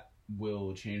of that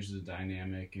will change the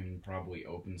dynamic and probably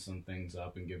open some things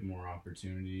up and give more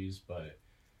opportunities. But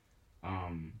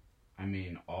I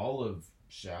mean, all of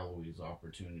Shallowy's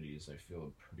opportunities, I feel,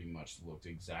 have pretty much looked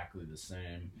exactly the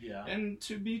same. Yeah. And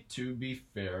to be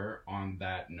fair on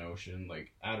that notion,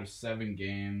 like out of 7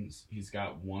 games, he's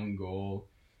got 1 goal.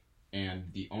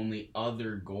 And the only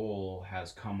other goal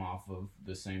has come off of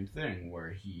the same thing,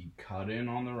 where he cut in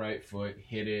on the right foot,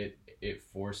 hit it, it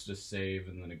forced a save,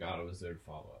 and then Agata was there to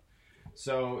follow up.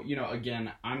 So, you know,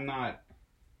 again,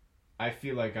 I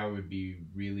feel like I would be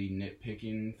really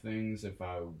nitpicking things if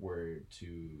I were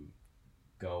to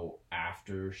go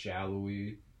after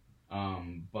Shallowy.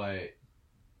 But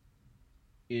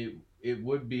it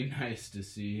would be nice to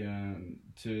see him,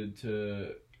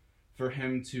 for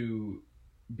him to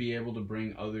be able to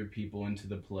bring other people into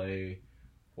the play,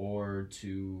 or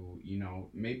to, you know,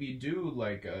 maybe do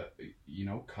like a, you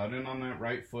know, cut in on that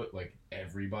right foot like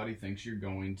everybody thinks you're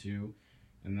going to,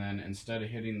 and then instead of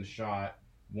hitting the shot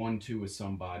 1-2 with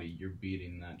somebody, you're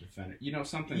beating that defender, you know,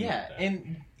 something like that.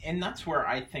 and that's where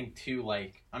I think too,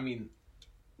 like, I mean,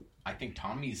 I think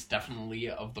Tommy's definitely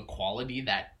of the quality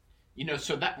that, you know,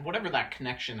 so that whatever that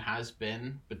connection has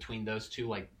been between those two,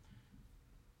 like,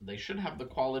 they should have the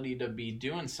quality to be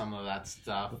doing some of that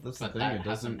stuff, but that's the thing, that it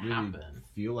doesn't really happen.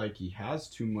 feel like he has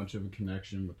too much of a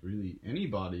connection with really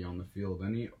anybody on the field.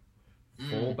 Any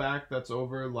fullback that's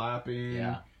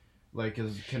overlapping, like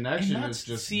his connection is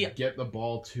just get the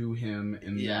ball to him,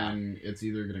 and then it's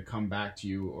either going to come back to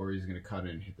you or he's going to cut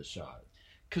in and hit the shot.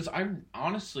 Because I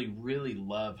honestly really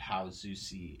love how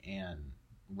Zusi and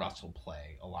Russell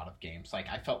play a lot of games. Like,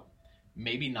 I felt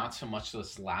maybe not so much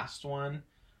this last one.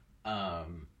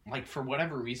 Like, for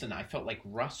whatever reason, I felt like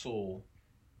Russell,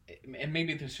 and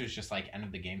maybe this was just like end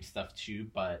of the game stuff too,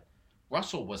 but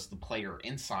Russell was the player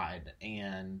inside,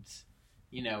 and,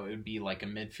 you know, it would be like a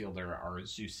midfielder or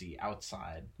Zusi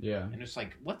outside. Yeah. And it's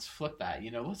like, let's flip that,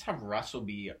 you know, let's have Russell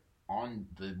be on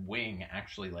the wing,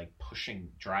 actually, like, pushing,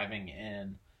 driving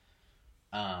in.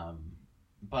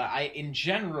 But in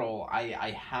general,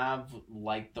 I have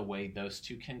liked the way those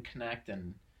two can connect,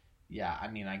 and yeah, I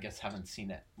mean, I guess haven't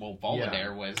seen it. Well,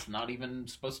 Volodare was not even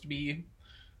supposed to be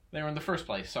there in the first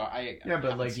place, so I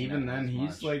but like even then,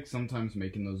 he's like sometimes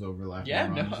making those overlapping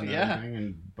runs and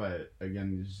everything, but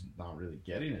again, he's not really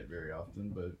getting it very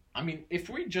often. But I mean, if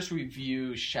we just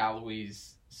review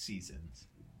Shallowy's seasons,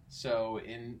 so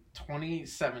in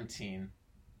 2017,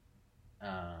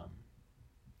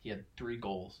 he had 3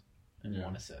 goals and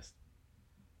 1 assist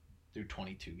through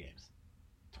 22 games.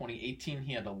 2018,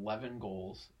 he had 11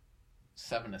 goals,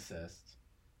 7 assists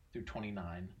through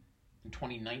 29. In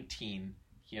 2019,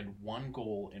 he had 1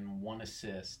 goal and 1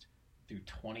 assist through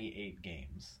 28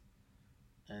 games.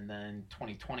 And then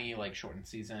 2020, like, shortened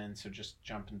season, so just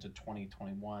jump into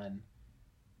 2021.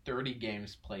 30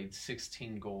 games played,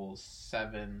 16 goals,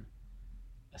 7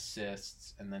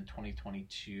 assists. And then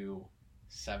 2022,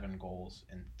 7 goals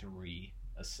and 3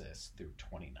 assists through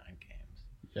 29 games.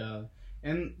 Yeah.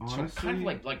 And honestly, so kind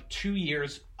of like 2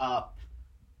 years up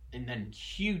and then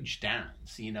huge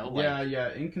downs, you know?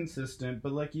 Yeah, inconsistent,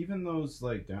 but like even those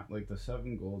like down, like the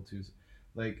 7 goal twos,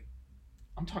 like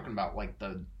I'm talking about like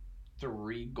the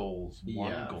 3 goals,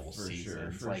 1 goal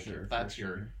seasons. That's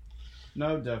your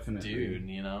no, definitely, dude,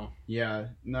 you know? Yeah,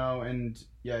 no, and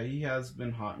yeah, he has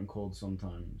been hot and cold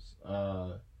sometimes.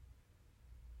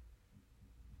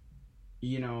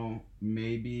 You know,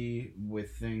 maybe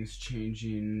with things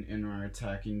changing in our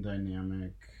attacking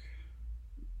dynamic,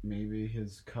 maybe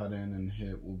his cut in and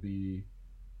hit will be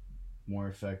more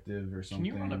effective or something.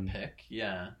 Can you run a pick?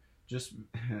 Yeah. Just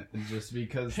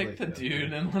because pick like, the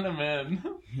dude and let him in.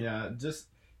 Yeah, just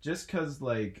because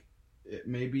like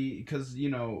maybe because you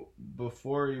know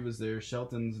before he was there,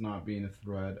 Shelton's not being a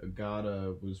threat.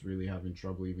 Agata was really having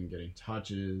trouble even getting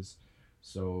touches,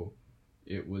 so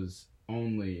it was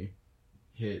only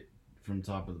hit from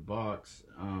top of the box.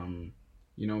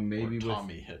 You know, maybe or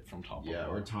Tommy hit from top. Yeah,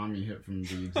 or Tommy hit from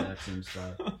the exact same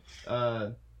spot.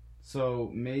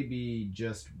 So maybe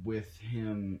just with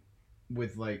him,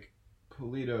 with like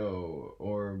Polito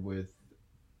or with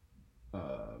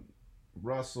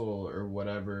Russell or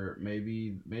whatever,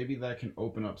 maybe that can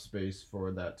open up space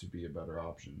for that to be a better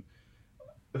option.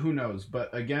 Who knows?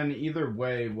 But again, either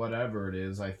way, whatever it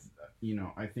is, I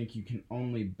think you can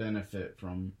only benefit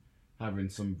from having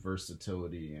some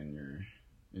versatility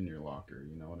in your locker.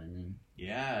 You know what I mean?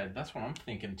 Yeah, that's what I'm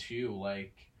thinking too.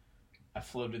 Like, I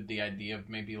floated the idea of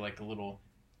maybe like a little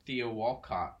Theo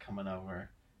Walcott coming over,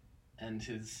 and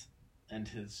his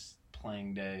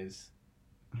playing days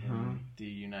in the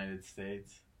United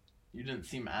States. You didn't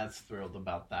seem as thrilled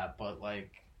about that, but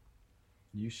like,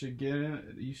 you should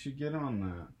get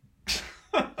on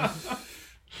that.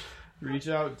 Reach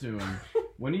out to him.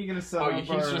 When are you gonna set up he's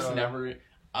our? Just never.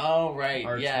 Oh right,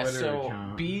 yeah. Twitter so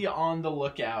account. Be on the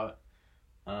lookout.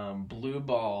 Blue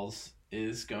Balls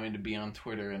is going to be on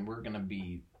Twitter, and we're gonna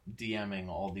be DMing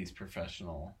all these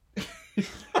professional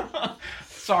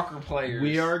soccer players.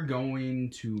 We are going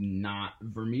to not.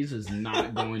 Vermees is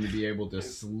not going to be able to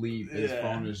sleep. His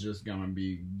phone is just gonna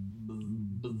be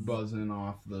buzzing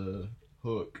off the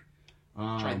hook.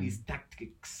 Try these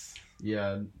tactics.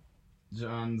 Yeah,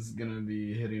 John's gonna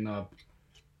be hitting up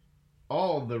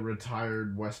all the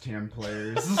retired West Ham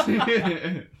players.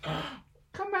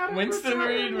 Come out. Winston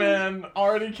Reed, man,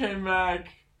 already came back.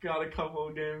 Got a couple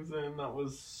of games in. That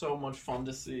was so much fun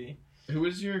to see. Who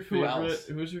was your favorite?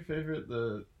 Who was your favorite?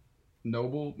 The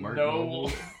Noble, Mark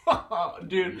Noble.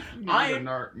 Dude, Mark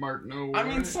Noble. I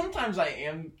mean, sometimes I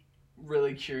am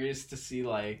really curious to see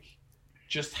like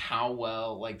just how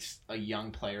well like a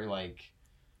young player like,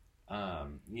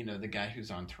 you know, the guy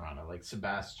who's on Toronto, like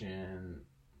Sebastian,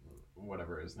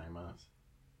 whatever his name is.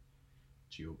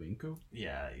 Giovinco?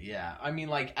 Yeah. I mean,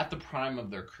 like, at the prime of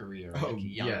their career, like, a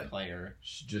young player.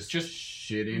 Just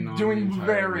shitting on doing the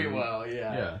very league. well,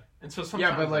 yeah. And so sometimes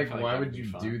yeah, but, like, why why would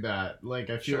you do that? Like,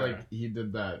 I feel like he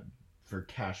did that for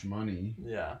cash money.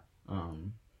 Yeah.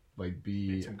 Like,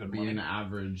 be an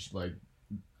average, like,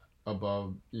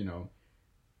 above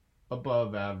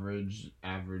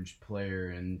average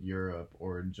player in Europe,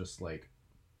 or just, like,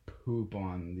 poop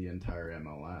on the entire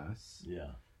MLS.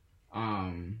 Yeah.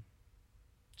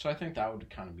 So I think that would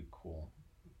kind of be cool.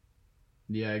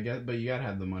 Yeah, I guess, but you gotta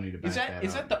have the money to back that up.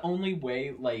 Is that the only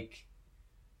way, like...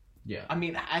 Yeah. I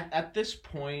mean, at this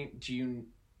point,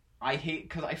 I hate...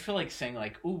 Because I feel like saying,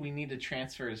 like, ooh, we need a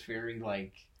transfer is very,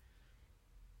 like...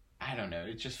 I don't know.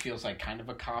 It just feels like kind of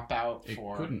a cop-out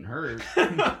for... It couldn't hurt.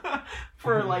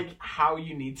 for, like, how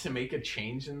you need to make a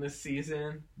change in this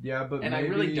season. Yeah, but and maybe... I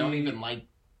really don't even like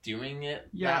doing it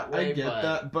that way. I get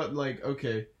that, but, like,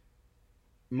 okay...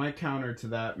 My counter to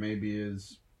that maybe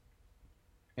is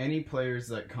any players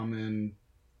that come in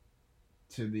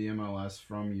to the MLS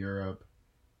from Europe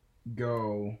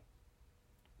go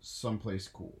someplace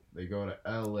cool. They go to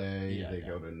LA,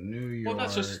 go to New York. Well,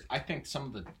 that's just, I think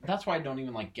that's why I don't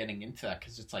even like getting into that,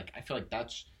 because it's like, I feel like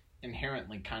that's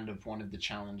inherently kind of one of the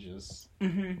challenges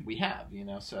we have, you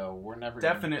know, so we're never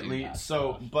definitely gonna do that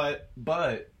so stuff.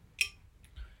 but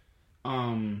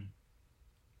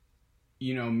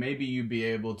you know, maybe you'd be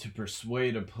able to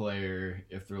persuade a player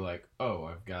if they're like, oh,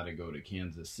 I've got to go to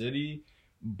Kansas City,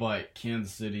 but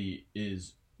Kansas City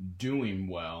is doing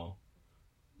well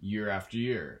year after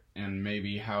year. And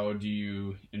maybe how do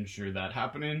you ensure that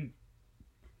happening?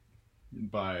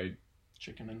 By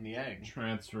chicken and the egg.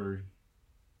 Transfer,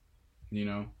 you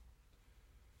know?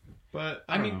 But,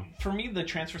 I mean, for me, the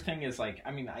transfer thing is like, I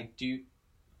mean, I do...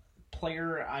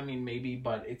 Player, I mean, maybe,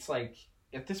 but it's like,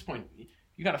 at this point...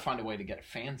 You got to find a way to get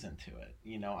fans into it.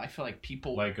 You know, I feel like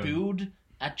people booed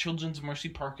at Children's Mercy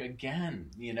Park again.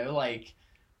 You know, like,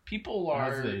 people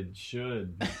are... As they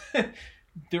should.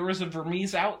 There was a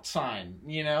Vermees out sign,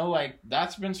 you know, like,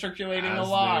 that's been circulating a As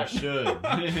lot. they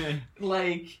should.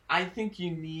 Like, I think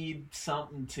you need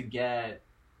something to get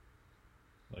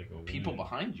Like a people win.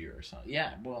 behind you or something.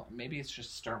 Yeah, well, maybe it's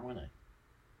just start winning.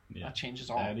 Yeah, That changes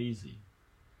all. that easy.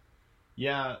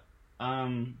 Yeah,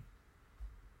 no,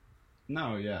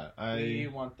 yeah, We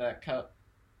want that cup.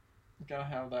 Gotta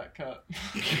have that cup.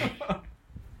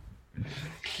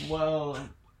 Well,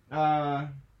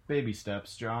 baby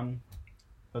steps, John.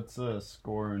 Let's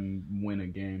score and win a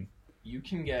game. You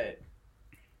can get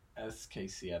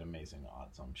SKC at amazing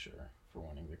odds, I'm sure, for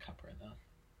winning the cup right now.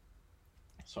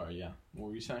 Sorry, yeah. What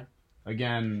were you saying?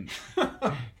 Again,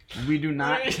 we do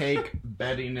not take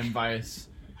betting advice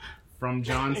from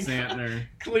John Santner.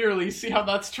 Clearly, see how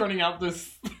that's turning out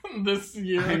this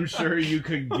year. I'm sure you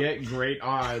could get great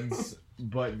odds,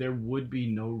 but there would be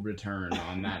no return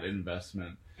on that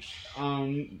investment.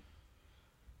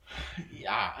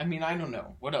 Yeah, I mean, I don't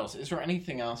know. What else? Is there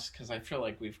anything else? Because I feel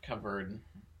like we've covered...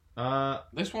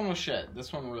 This one was shit.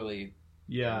 This one really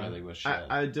was shit.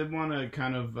 I did want to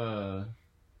kind of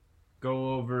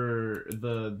go over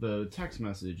the text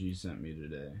message you sent me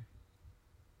today.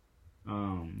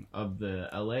 Of the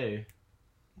LA.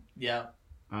 Yeah.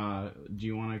 Do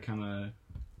you want to kind of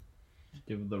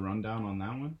give the rundown on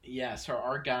that one? Yeah, so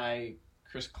our guy,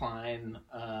 Chris Klein,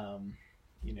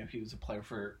 you know, he was a player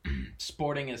for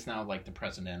Sporting, is now like the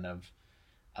president of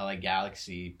LA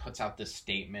Galaxy, puts out this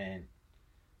statement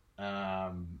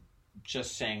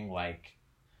just saying like,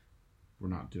 We're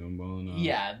not doing well enough.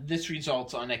 yeah, this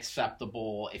result's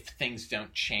unacceptable. If things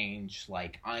don't change,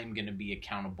 like, I'm going to be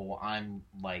accountable. I'm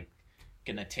like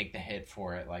going to take the hit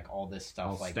for it, like all this stuff.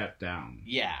 I'll like step down.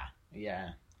 Yeah.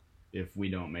 If we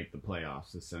don't make the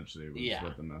playoffs, essentially, was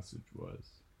what the message was.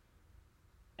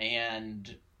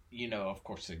 And, you know, of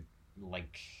course,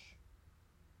 like,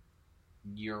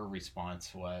 your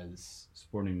response was...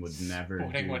 Sporting would never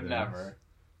Sporting do would this. never.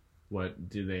 What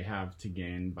do they have to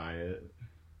gain by it?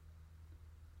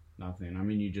 Nothing. I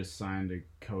mean, you just signed a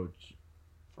coach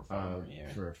For 5 more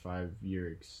years. for a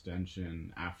 5-year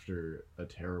extension after a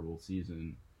terrible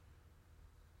season.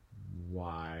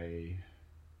 Why?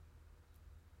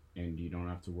 And you don't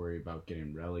have to worry about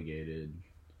getting relegated.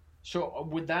 So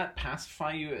would that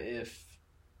pacify you if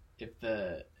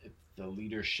the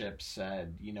leadership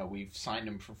said, you know, we've signed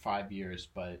him for 5 years,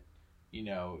 but, you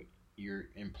know, your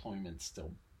employment's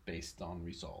still based on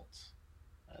results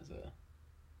as a...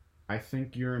 I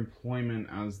think your employment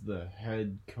as the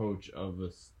head coach of a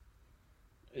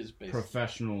is based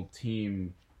professional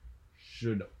team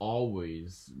should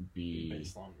always be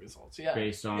based on results. Yeah.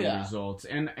 Based on results.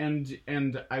 And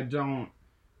I don't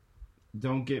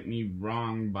get me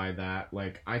wrong by that.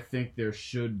 Like, I think there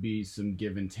should be some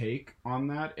give and take on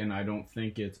that, and I don't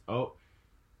think it's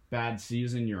bad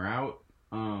season, you're out.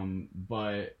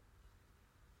 But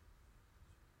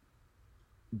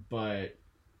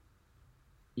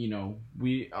you know,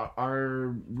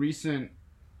 our recent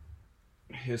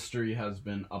history has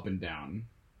been up and down.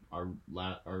 Our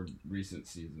recent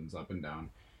seasons up and down,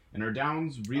 and our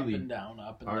downs really up and down.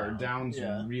 Our downs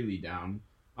really down.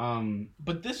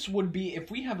 But this would be,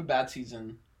 if we have a bad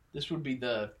season, this would be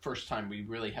the first time we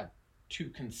really have 2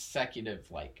 consecutive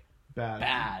like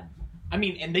bad. I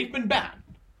mean, and they've been bad.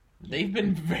 They've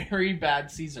been very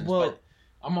bad seasons. Well, but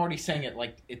I'm already saying it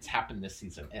like it's happened this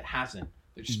season. It hasn't.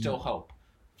 There's still hope.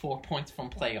 4 points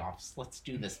from playoffs. Let's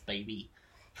do this, baby.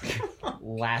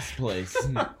 Last place.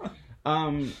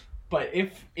 But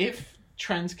if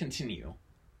trends continue,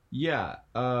 yeah,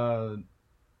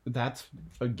 that's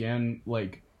again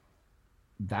like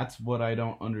that's what I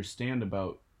don't understand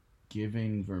about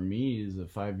giving Vermees a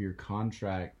 5-year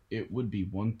contract. It would be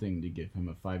one thing to give him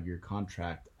a 5-year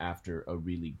contract after a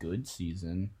really good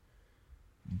season,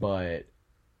 but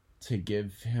to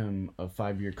give him a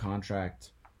 5-year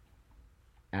contract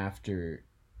after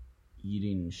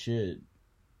eating shit,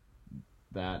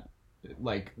 that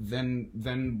like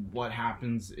then what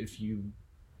happens if you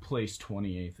place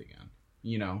 28th again?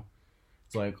 You know,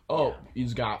 it's like,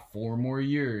 he's got 4 more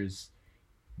years.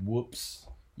 Whoops.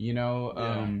 You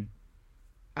know,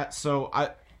 so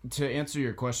to answer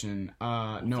your question,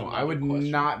 no, I would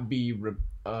not be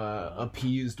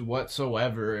appeased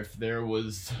whatsoever if there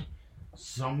was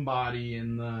somebody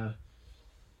in the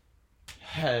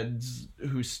heads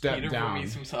who stepped Peter down.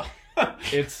 Vermees himself.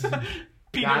 It's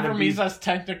Peter Vermees as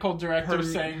technical director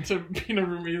saying to Peter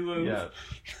Vermees. Yeah.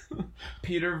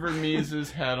 Peter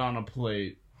Vermees' head on a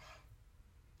plate.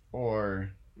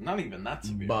 Or not even that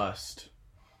severe. Bust.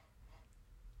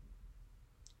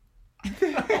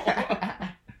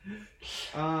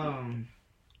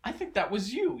 I think that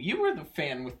was you. You were the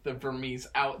fan with the Vermees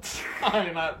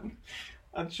outside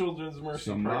at Children's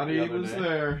Mercy Park. Somebody was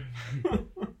there.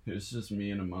 It's just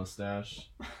me and a mustache.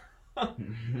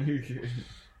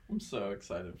 I'm so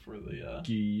excited for the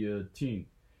Guillotine.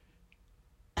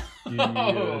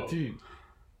 Guillotine.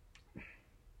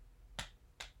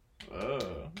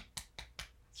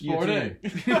 Sporting.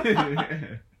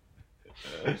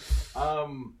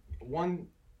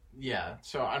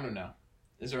 So I don't know.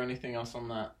 Is there anything else on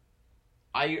that?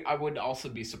 I would also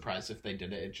be surprised if they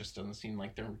did it. It just doesn't seem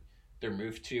like their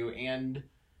move to, and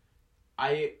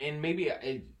maybe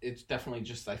it's definitely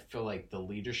just, I feel like the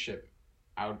leadership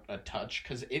out a touch,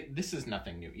 because this is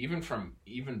nothing new.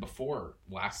 Even before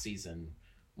last season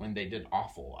when they did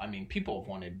awful. I mean, people have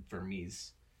wanted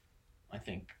Vermees, I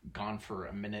think, gone for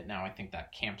a minute now. I think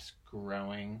that camp's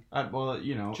growing. Well,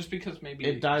 you know, just because maybe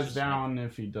it dies down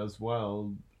if he does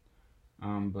well,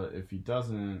 but if he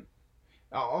doesn't,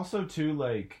 also too,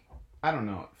 like, I don't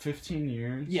know, 15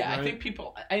 years. Yeah, right? I think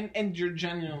people, and you're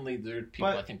genuinely, there are people,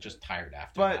 I think, just tired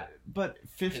after that. But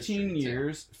 15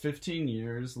 years,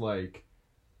 like,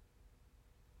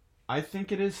 I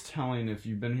think it is telling if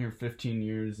you've been here 15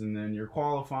 years and then you're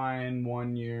qualifying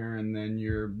 1 year and then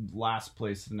you're last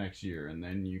place the next year and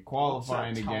then you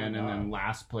qualifying again and then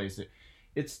last place.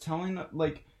 It's telling that,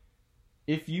 like,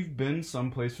 if you've been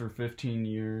someplace for 15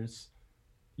 years,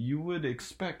 you would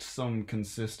expect some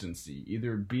consistency,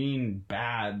 either being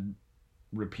bad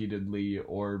repeatedly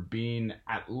or being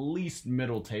at least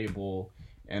middle table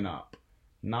and up.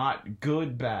 Not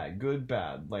good, bad.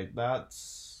 Like,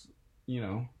 that's, you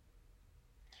know.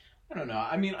 I don't know.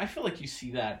 I mean, I feel like you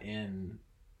see that in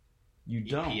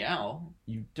EPL.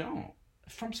 You don't.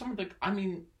 From some of the... I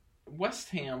mean, West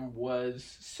Ham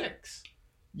was 6.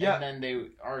 Yeah. And then they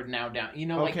are now down. You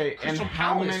know, okay, like, Crystal and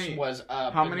Palace was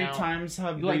up. How many times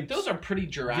have they... Like, those are pretty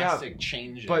drastic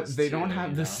changes. But they don't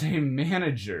have the same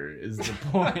manager, is the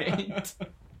point.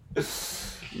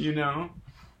 You know?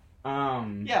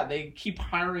 Yeah, they keep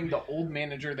hiring the old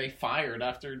manager they fired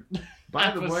after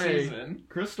By the way, season.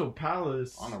 Crystal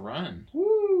Palace On a run.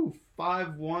 Woo!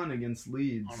 5-1 against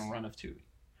Leeds. On a run of 2.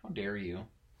 How dare you?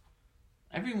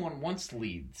 Everyone wants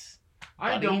Leeds.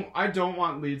 I don't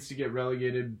want Leeds to get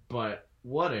relegated, but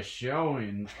what a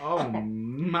showing. Oh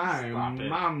my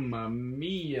mamma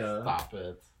mia. Stop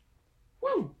it.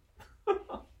 Woo!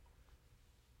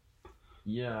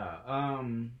 Yeah,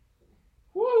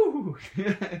 woo!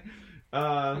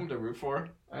 Something to root for.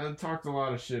 I talked a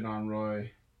lot of shit on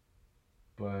Roy,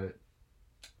 but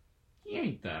he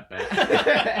ain't that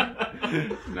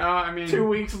bad. No, I mean... 2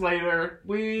 weeks later,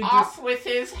 off with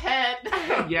his head!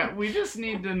 Yeah, we just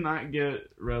need to not get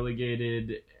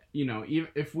relegated. You know,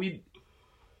 if we...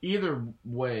 Either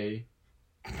way...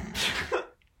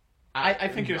 I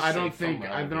think you're I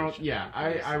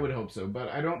would hope so, but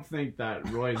I don't think that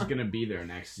Roy's gonna be there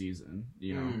next season,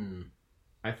 you know?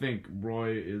 I think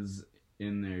Roy is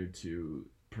in there to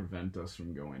prevent us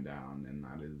from going down, and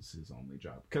that is his only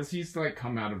job. Because he's, like,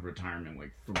 come out of retirement,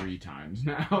 like, 3 times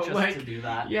now. Just like, to do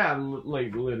that? Yeah,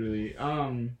 like, literally.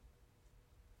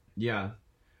 Yeah.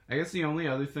 I guess the only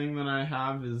other thing that I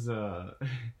have is,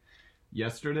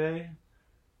 yesterday,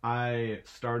 I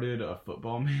started a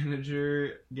Football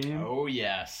Manager game. Oh,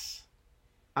 yes.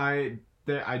 I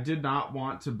did not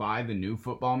want to buy the new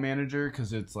Football Manager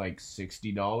because it's like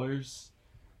 $60,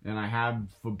 and I had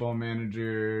Football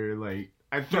Manager like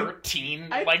 13.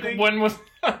 When was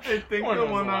I think the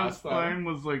when one I was last time? playing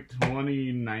was like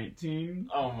 2019.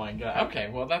 Oh my god. Okay,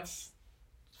 well that's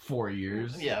 4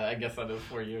 years. Yeah, I guess that is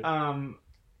 4 years.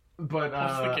 But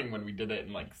I was thinking when we did it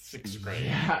in like 6th grade.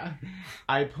 Yeah,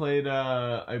 I played.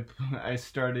 I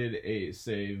started a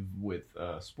save with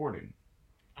Sporting.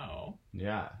 Oh.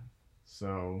 Yeah.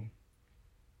 So.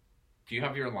 Do you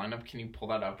have your lineup? Can you pull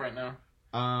that up right now?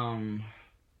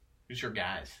 Who's your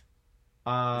guys?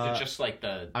 Is it just like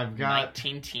the I've got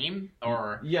 19 team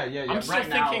or? Yeah. I'm still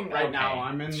thinking right now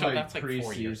I'm in so like that's like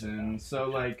 4 years ago. preseason. So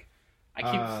like. I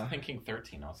keep thinking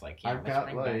 13. I was like, yeah, I've let's got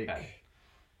bring like. back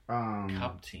that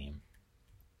Cup team.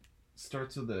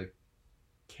 Starts with a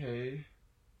K.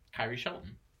 Kyrie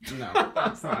Shelton. No,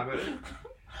 that's not it.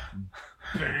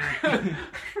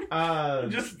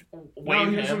 Just no,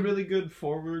 here's a really good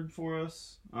forward for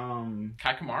us.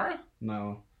 Kai Kamara?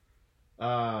 No.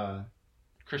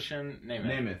 Christian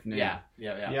Namath. Namath.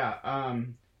 Yeah.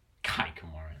 Kai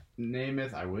Kamara.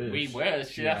 Namath, I wish. We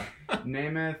wish, yeah.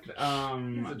 Namath,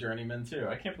 he's a journeyman too.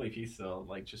 I can't believe he's still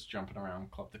like just jumping around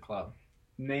club to club.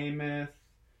 Namath,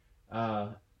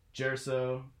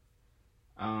 Gerso,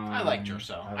 I like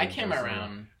Durso. I came Durso.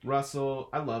 around. Russell,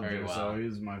 I love Very Durso. well.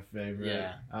 He's my favorite.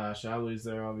 Yeah. Shalu's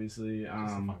there, obviously. He's a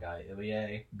fun guy.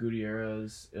 Ilie.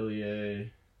 Gutierrez,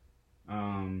 Ilie,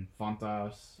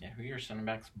 Fontas. Yeah, who are your center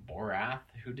backs? Borath?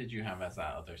 Who did you have as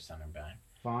that other center back?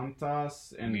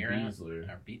 Fontas and Beasley.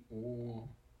 Ooh.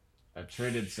 I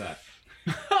traded Seth.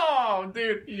 Oh,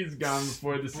 dude. He's gone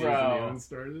before the season even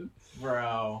started.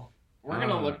 Bro. We're going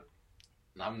to look...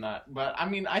 I'm not... But, I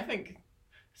mean, I think...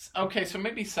 Okay, so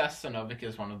maybe Seth Sinovic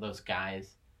is one of those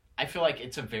guys. I feel like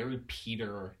it's a very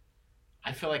Peter...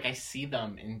 I feel like I see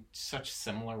them in such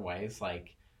similar ways.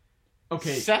 Like,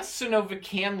 okay, Seth Sinovic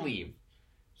can leave.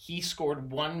 He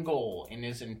scored 1 goal in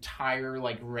his entire,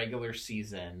 like, regular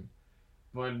season.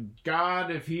 But God,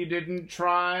 if he didn't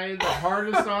try the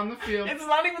hardest on the field... It's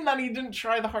not even that he didn't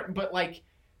try the hard... But, like,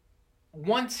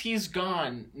 once he's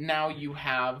gone, now you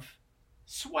have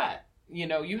Sweat. You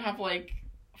know, you have, like,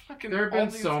 fucking... There have been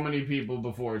so many people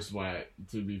before Sweat,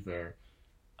 to be fair.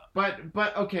 But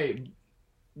okay,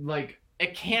 like...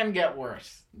 It can get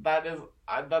worse. I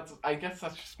guess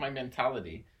that's just my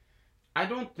mentality. I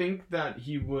don't think that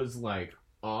he was, like,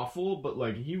 awful, but,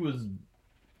 like, he was...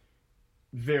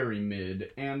 very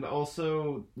mid. And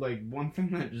also, like, one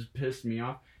thing that just pissed me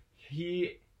off,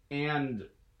 he and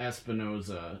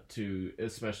Espinoza, too,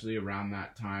 especially around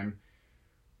that time,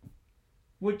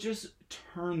 would just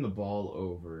turn the ball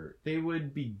over. They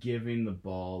would be giving the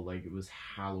ball like it was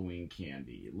Halloween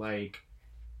candy. Like,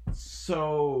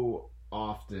 so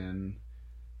often.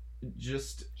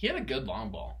 Just... He had a good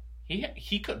long ball.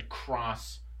 He could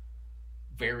cross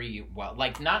very well.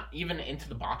 Like, not even into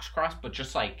the box cross, but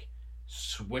just, like,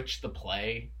 switch the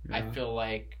play. Yeah. I feel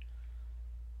like...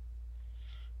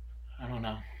 I don't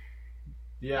know.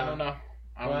 Yeah. I don't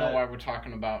know why we're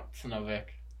talking about Sinovic.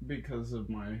 Because of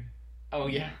my... Oh,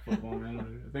 yeah. Football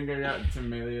manager. I think I got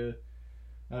Tamalia.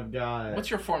 I've got... What's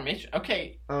your formation?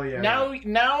 Okay. Oh, yeah.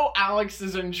 Now Alex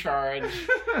is in charge.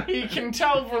 He can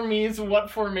tell Vermees what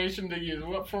formation to use.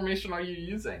 What formation are you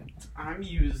using? I'm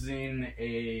using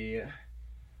a...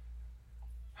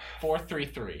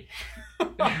 4-3-3.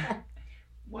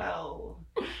 Well...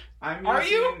 I'm Are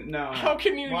using... you? No. How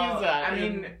can you use that?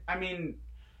 I mean,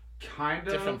 kind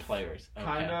of... Different players. Okay.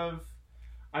 Kind of...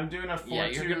 I'm doing a 4-2... Yeah,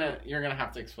 you're gonna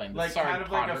have to explain this. Like, Sorry, kind of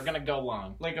Potter, like we're gonna go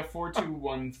long. Like a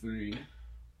 4-2-1-3.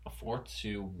 A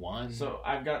 4-2-1. So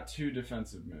I've got 2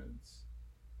 defensive mids.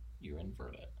 You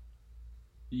invert it.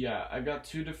 Yeah, I've got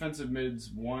 2 defensive mids.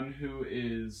 One who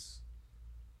is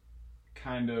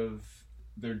kind of...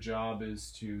 Their job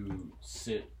is to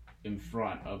sit in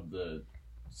front of the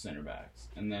center backs.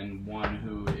 And then one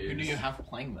who is... Who do you have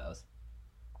playing those?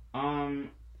 I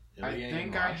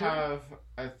think I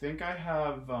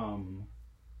have.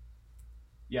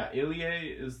 Yeah,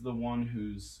 Ilie is the one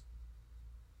who's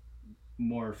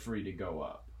more free to go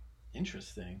up.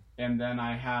 Interesting. And then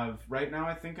I have right now.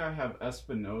 I think I have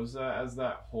Espinoza as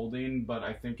that holding, but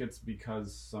I think it's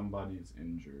because somebody's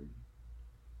injured.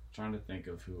 I'm trying to think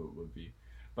of who it would be,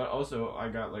 but also I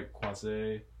got like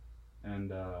Quase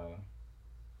and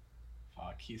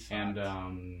fuck, he's and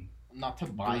not to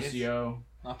bias. Bucio.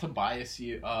 Not to bias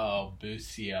you. Oh,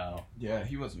 Bucio. Yeah,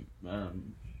 he wasn't. I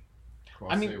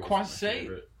mean,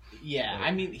 Quase. Yeah,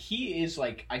 I mean, he is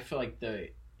like. I feel like the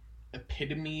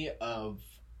epitome of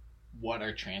what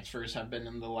our transfers have been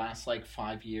in the last like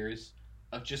 5 years,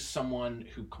 of just someone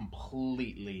who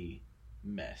completely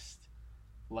missed.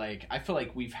 Like, I feel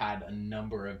like we've had a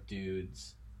number of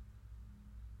dudes,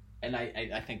 and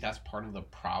I think that's part of the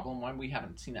problem why we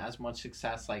haven't seen as much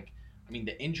success. Like, I mean,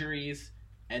 the injuries.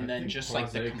 And then just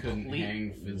like the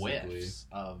complete whiffs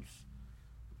of,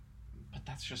 but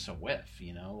that's just a whiff,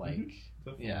 you know, like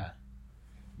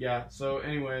yeah. So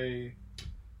anyway,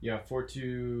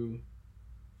 4-2-3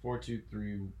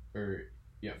 or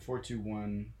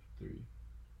 4-2-1-3,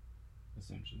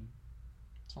 essentially.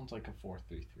 Sounds like a 4-3-3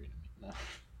 to me. No.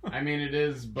 I mean it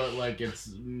is, but like it's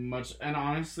much, and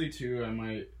honestly too, I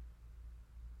might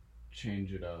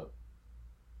change it up.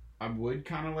 I would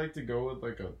kind of like to go with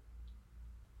like a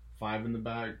 5 in the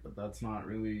back, but that's not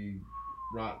really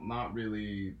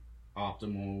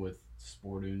optimal with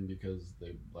Sporting because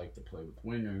they like to play with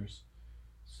wingers.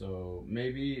 So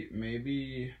maybe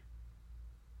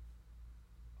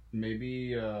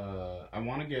I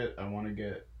want to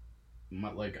get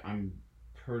like I'm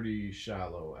pretty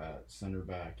shallow at center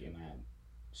back and at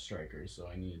striker, so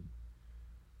I need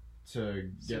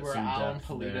to get some depth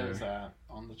Polito's there. At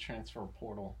on the transfer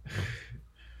portal.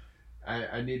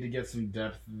 I need to get some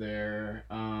depth there.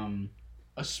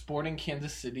 A Sporting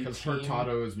Kansas City team. Because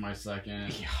Hurtado is my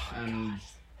second, and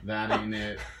that ain't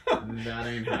it. That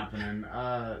ain't happening.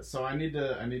 So I need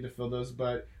to fill those.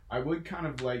 But I would kind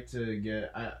of like to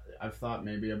get. I've thought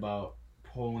maybe about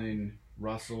pulling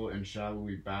Russell and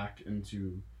Shadowy back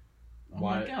into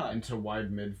wide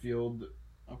midfield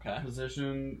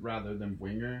position rather than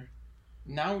winger.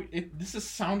 Now this is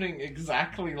sounding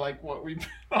exactly like what we've been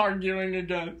arguing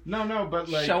against. No, but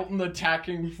like Shelton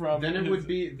attacking from. Then it would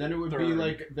be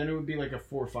like a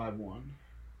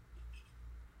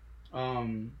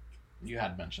 4-5-1. You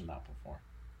had mentioned that before.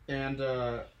 And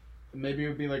maybe it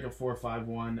would be like a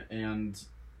 4-5-1,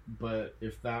 but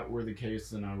if that were the case,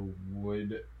 then I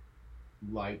would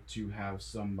like to have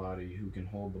somebody who can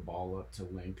hold the ball up to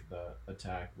link the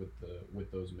attack with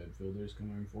those midfielders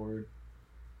coming forward.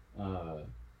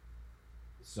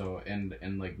 So and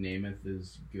like Namath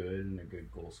is good and a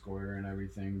good goal scorer and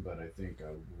everything, but I think I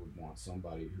would want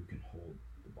somebody who can hold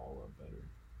the ball up better.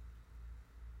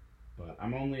 But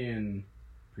I'm only in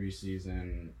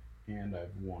preseason and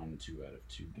I've won 2 out of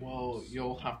 2 games. Well,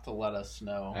 you'll have to let us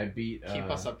know. I beat Keep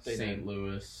us updated. St.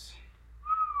 Louis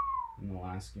in the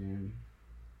last game.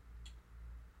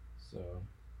 So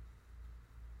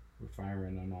we're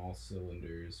firing on all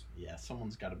cylinders. Yeah,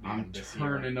 someone's got to be. I'm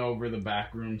turning over the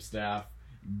backroom staff.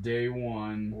 Day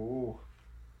 1. Ooh.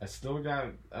 I still got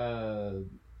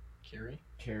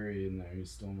Carey in there.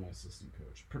 He's still my assistant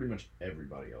coach. Pretty much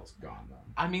everybody else gone though.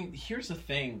 I mean, here's the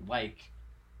thing. Like,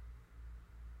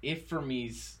 if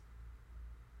Vermees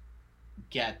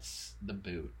gets the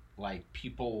boot, like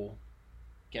people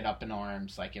get up in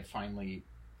arms. Like it finally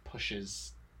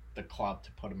pushes the club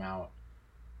to put him out.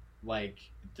 Like,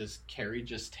 does Carey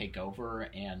just take over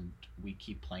and we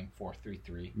keep playing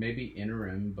 4-3-3? Maybe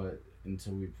interim, but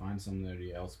until we find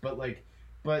somebody else.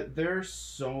 But there's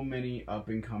so many up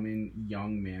and coming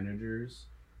young managers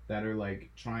that are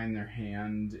like trying their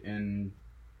hand in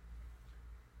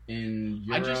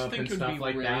Europe and stuff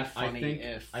like that. I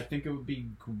think it would be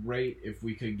great if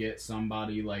we could get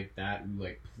somebody like that who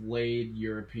like played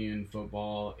European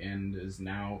football and is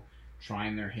now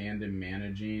trying their hand in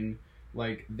managing.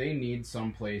 Like, they need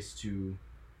some place to,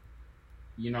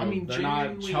 they're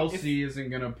not, Chelsea isn't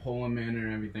going to pull them in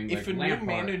and everything. If like a Lampard. new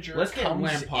manager Let's get comes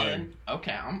Lampard. in,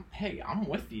 okay, I'm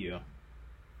with you.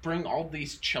 Bring all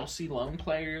these Chelsea loan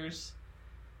players,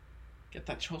 get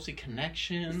that Chelsea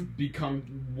connection. Become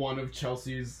one of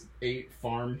Chelsea's 8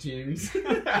 farm teams.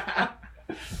 We're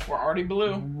already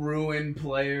blue. Ruin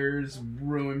players'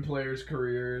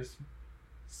 careers.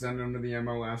 Send them to the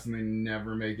MLS and they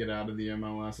never make it out of the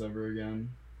MLS ever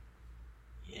again.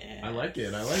 Yeah. I like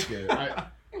it.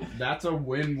 That's a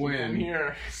win-win. I'm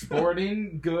here.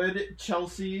 Sporting, good.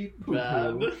 Chelsea,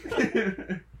 poo-poo.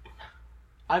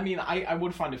 I mean, I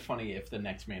would find it funny if the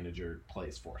next manager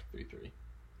plays 4-3-3.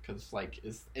 Because, like,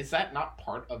 is that not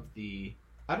part of the...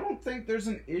 I don't think there's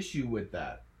an issue with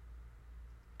that.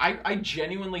 I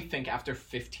genuinely think after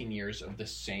 15 years of the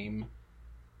same,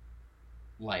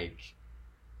 like...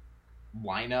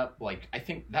 lineup, like I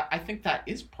think that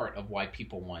is part of why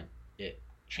people want it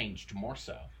changed more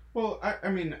so. Well, I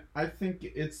mean, I think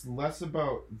it's less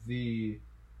about the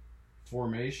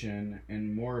formation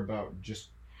and more about just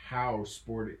how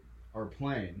sport are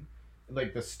playing,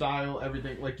 like the style,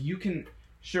 everything. Like you can,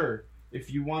 sure,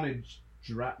 if you want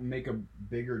to make a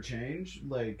bigger change,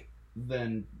 like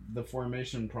then the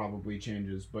formation probably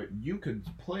changes, but you could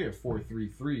play a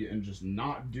 4-3-3 and just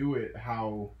not do it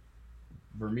how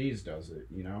Vermees does it,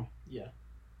 Yeah.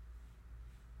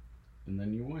 And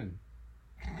then you win.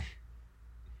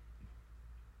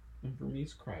 And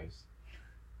Vermees cries.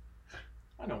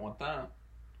 I don't want that.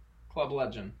 Club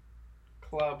legend.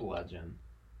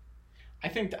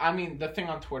 I mean, the thing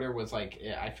on Twitter was like,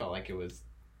 I felt like it was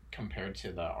compared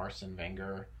to the Arsene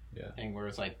Wenger thing where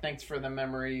it's like, thanks for the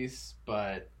memories,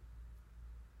 but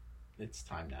it's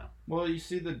time now. Well, you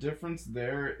see the difference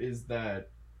there is that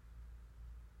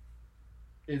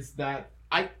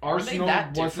Arsenal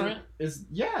that different?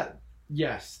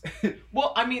 Yes.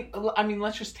 Well, I mean,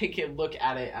 let's just take a look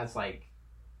at it as like,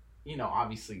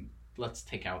 obviously, let's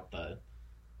take out the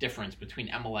difference between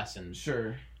MLS and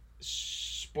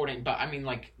Sporting. But I mean,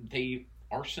 like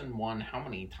Arsenal won how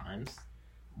many times?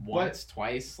 Once,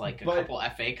 twice, like a couple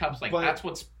FA Cups. Like that's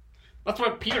what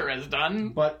Peter has done.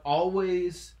 But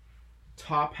always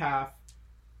top half,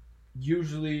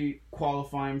 usually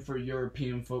qualifying for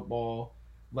European football.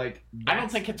 Like I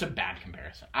don't think it's a bad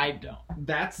comparison. I don't.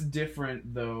 That's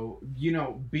different though.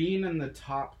 Being in the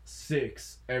top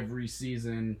 6 every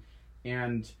season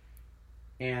and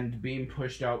being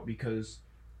pushed out because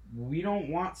we don't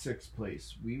want 6th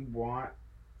place. We want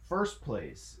 1st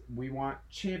place. We want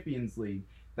Champions League.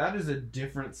 That is a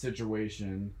different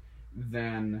situation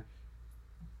than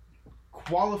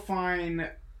qualifying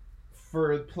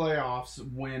for playoffs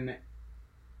when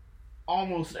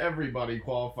almost everybody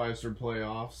qualifies for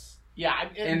playoffs. Yeah,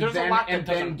 There's a lot that and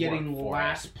then doesn't getting work for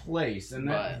last it. place, and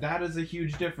that is a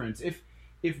huge difference.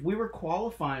 If we were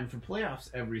qualifying for playoffs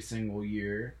every single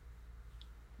year,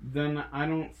 then I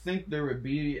don't think there would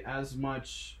be as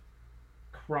much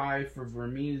cry for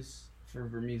Vermees's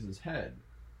head.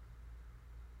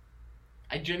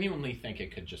 I genuinely think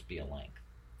it could just be a length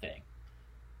thing.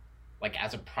 Like,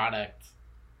 as a product,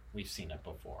 we've seen it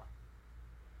before.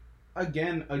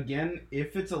 Again,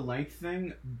 if it's a length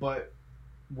thing, but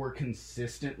we're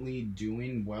consistently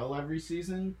doing well every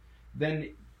season,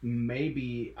 then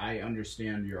maybe I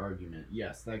understand your argument.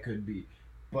 Yes, that could be.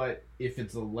 But if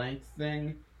it's a length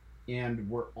thing, and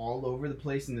we're all over the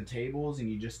place in the tables,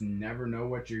 and you just never know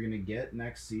what you're going to get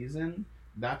next season,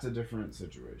 that's a different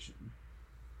situation.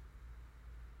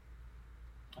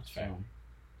 That's fair. So,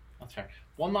 that's fair.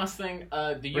 One last thing,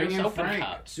 the bring US in Open Frank,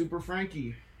 Cup. Super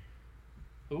Frankie.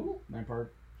 Who? Lampard.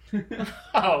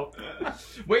 Oh.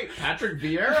 Wait, Patrick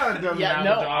Vieira doesn't Yeah, have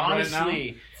no, a job honestly.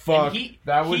 right now? Fuck,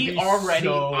 that would be already,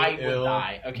 so I would ill.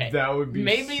 die. Okay. That would be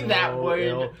maybe so that would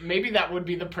ill. maybe that would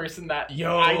be the person that I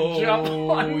Yo, jump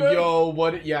on. Them. yo,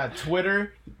 what? Yeah,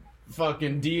 Twitter,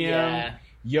 fucking DM. Yeah.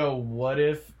 Yo, what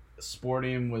if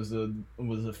Sporting was a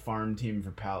farm team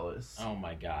for Palace? Oh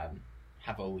my god.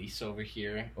 Have Elise over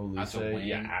here Elise, as a wing?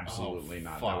 yeah, absolutely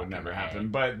not. That would never fucking happen. A.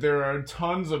 But there are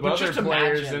tons of But other just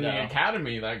players imagine, in the though.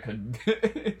 academy that could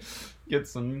get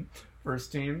some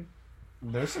first team.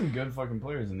 There's some good fucking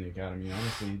players in the academy,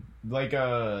 honestly. Like,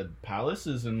 Palace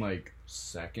is in like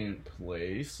second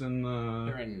place in the.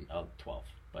 They're in 12th,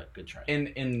 but good try. In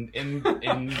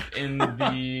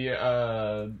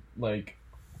the like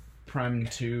Prem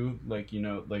 2, like, you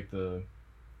know, like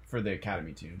for the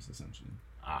academy teams essentially.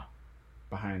 Ah.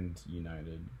 Behind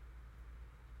United.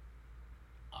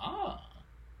 Ah.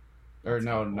 Or That's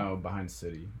no, cool. no, behind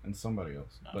City and somebody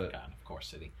else. Oh But god, of course,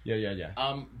 City. yeah.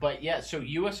 But yeah, so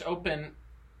US Open,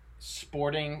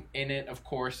 Sporting in it, of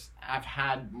course, have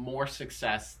had more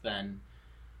success than,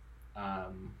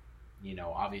 you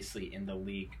know, obviously in the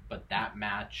league. But that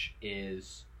match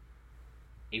is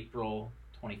April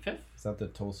 25th. Is that the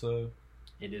Tulsa?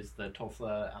 It is the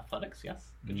Tulsa Athletics. Yes,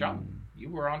 good job. You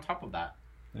were on top of that.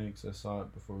 Thanks, I saw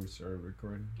it before we started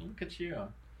recording. Look at you.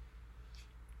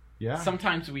 Yeah.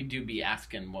 Sometimes we do be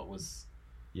asking what was.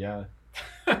 Yeah.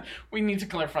 We need to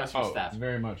clarify some stats.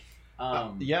 Very much.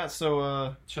 Yeah.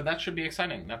 So So that should be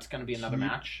exciting. That's going to be another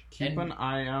match. Keep an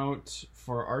eye out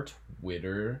for our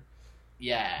Twitter.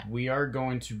 Yeah. We are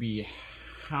going to be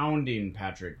hounding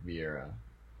Patrick Vieira.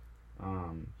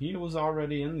 He was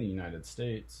already in the United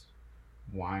States.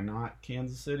 Why not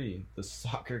Kansas City, the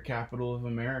soccer capital of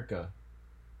America?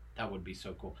 That would be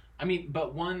so cool. I mean,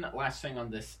 but one last thing on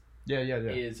this Yeah.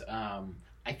 is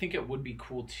I think it would be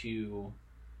cool to...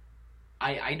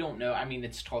 I don't know. I mean,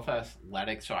 it's Tulsa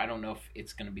Athletics, so I don't know if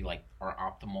it's going to be like our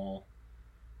optimal...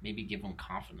 Maybe give them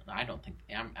confidence. I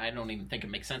don't even think it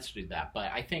makes sense to do that.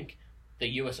 But I think the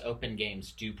U.S. Open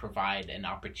games do provide an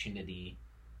opportunity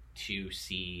to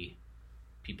see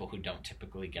people who don't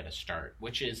typically get a start,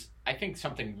 which is, I think,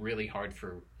 something really hard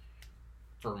for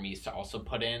me to also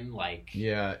put in. Like,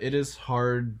 yeah, it is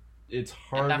hard. It's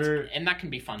harder, and that can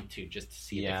be fun too, just to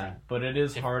see. Yeah, but it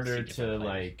is harder to players.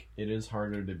 like. It is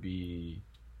harder to be.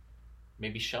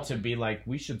 Maybe Shelton. To be like,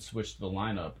 we should switch the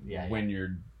lineup when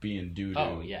you're being doo-doo.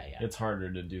 Oh, yeah. It's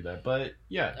harder to do that, but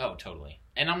yeah. Oh, totally.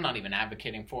 And I'm not even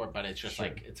advocating for it, but it's just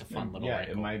like, it's a fun little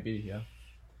wrinkle. It might be, yeah.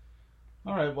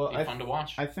 All right, well, It'd be fun to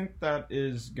watch. I think that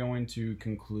is going to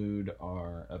conclude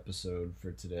our episode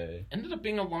for today. Ended up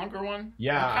being a longer one.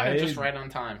 Yeah, kind of just right on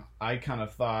time. I kind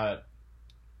of thought...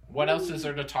 What else is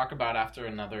there to talk about after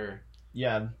another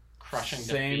crushing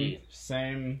defeat?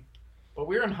 Same. But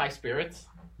we're in high spirits.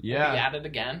 Yeah. We'll be at it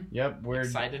again. Yep, we're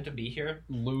excited to be here.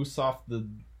 Loose off the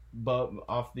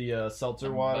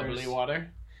seltzer waters. Bubbly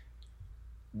water.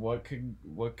 What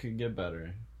could get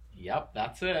better? Yep,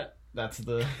 that's it. That's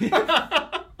the...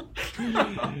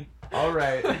 All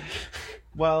right.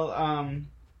 Well,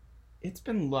 it's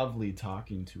been lovely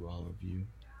talking to all of you.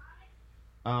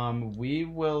 We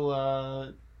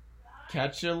will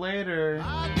catch you later.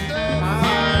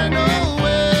 I know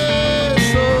where,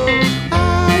 so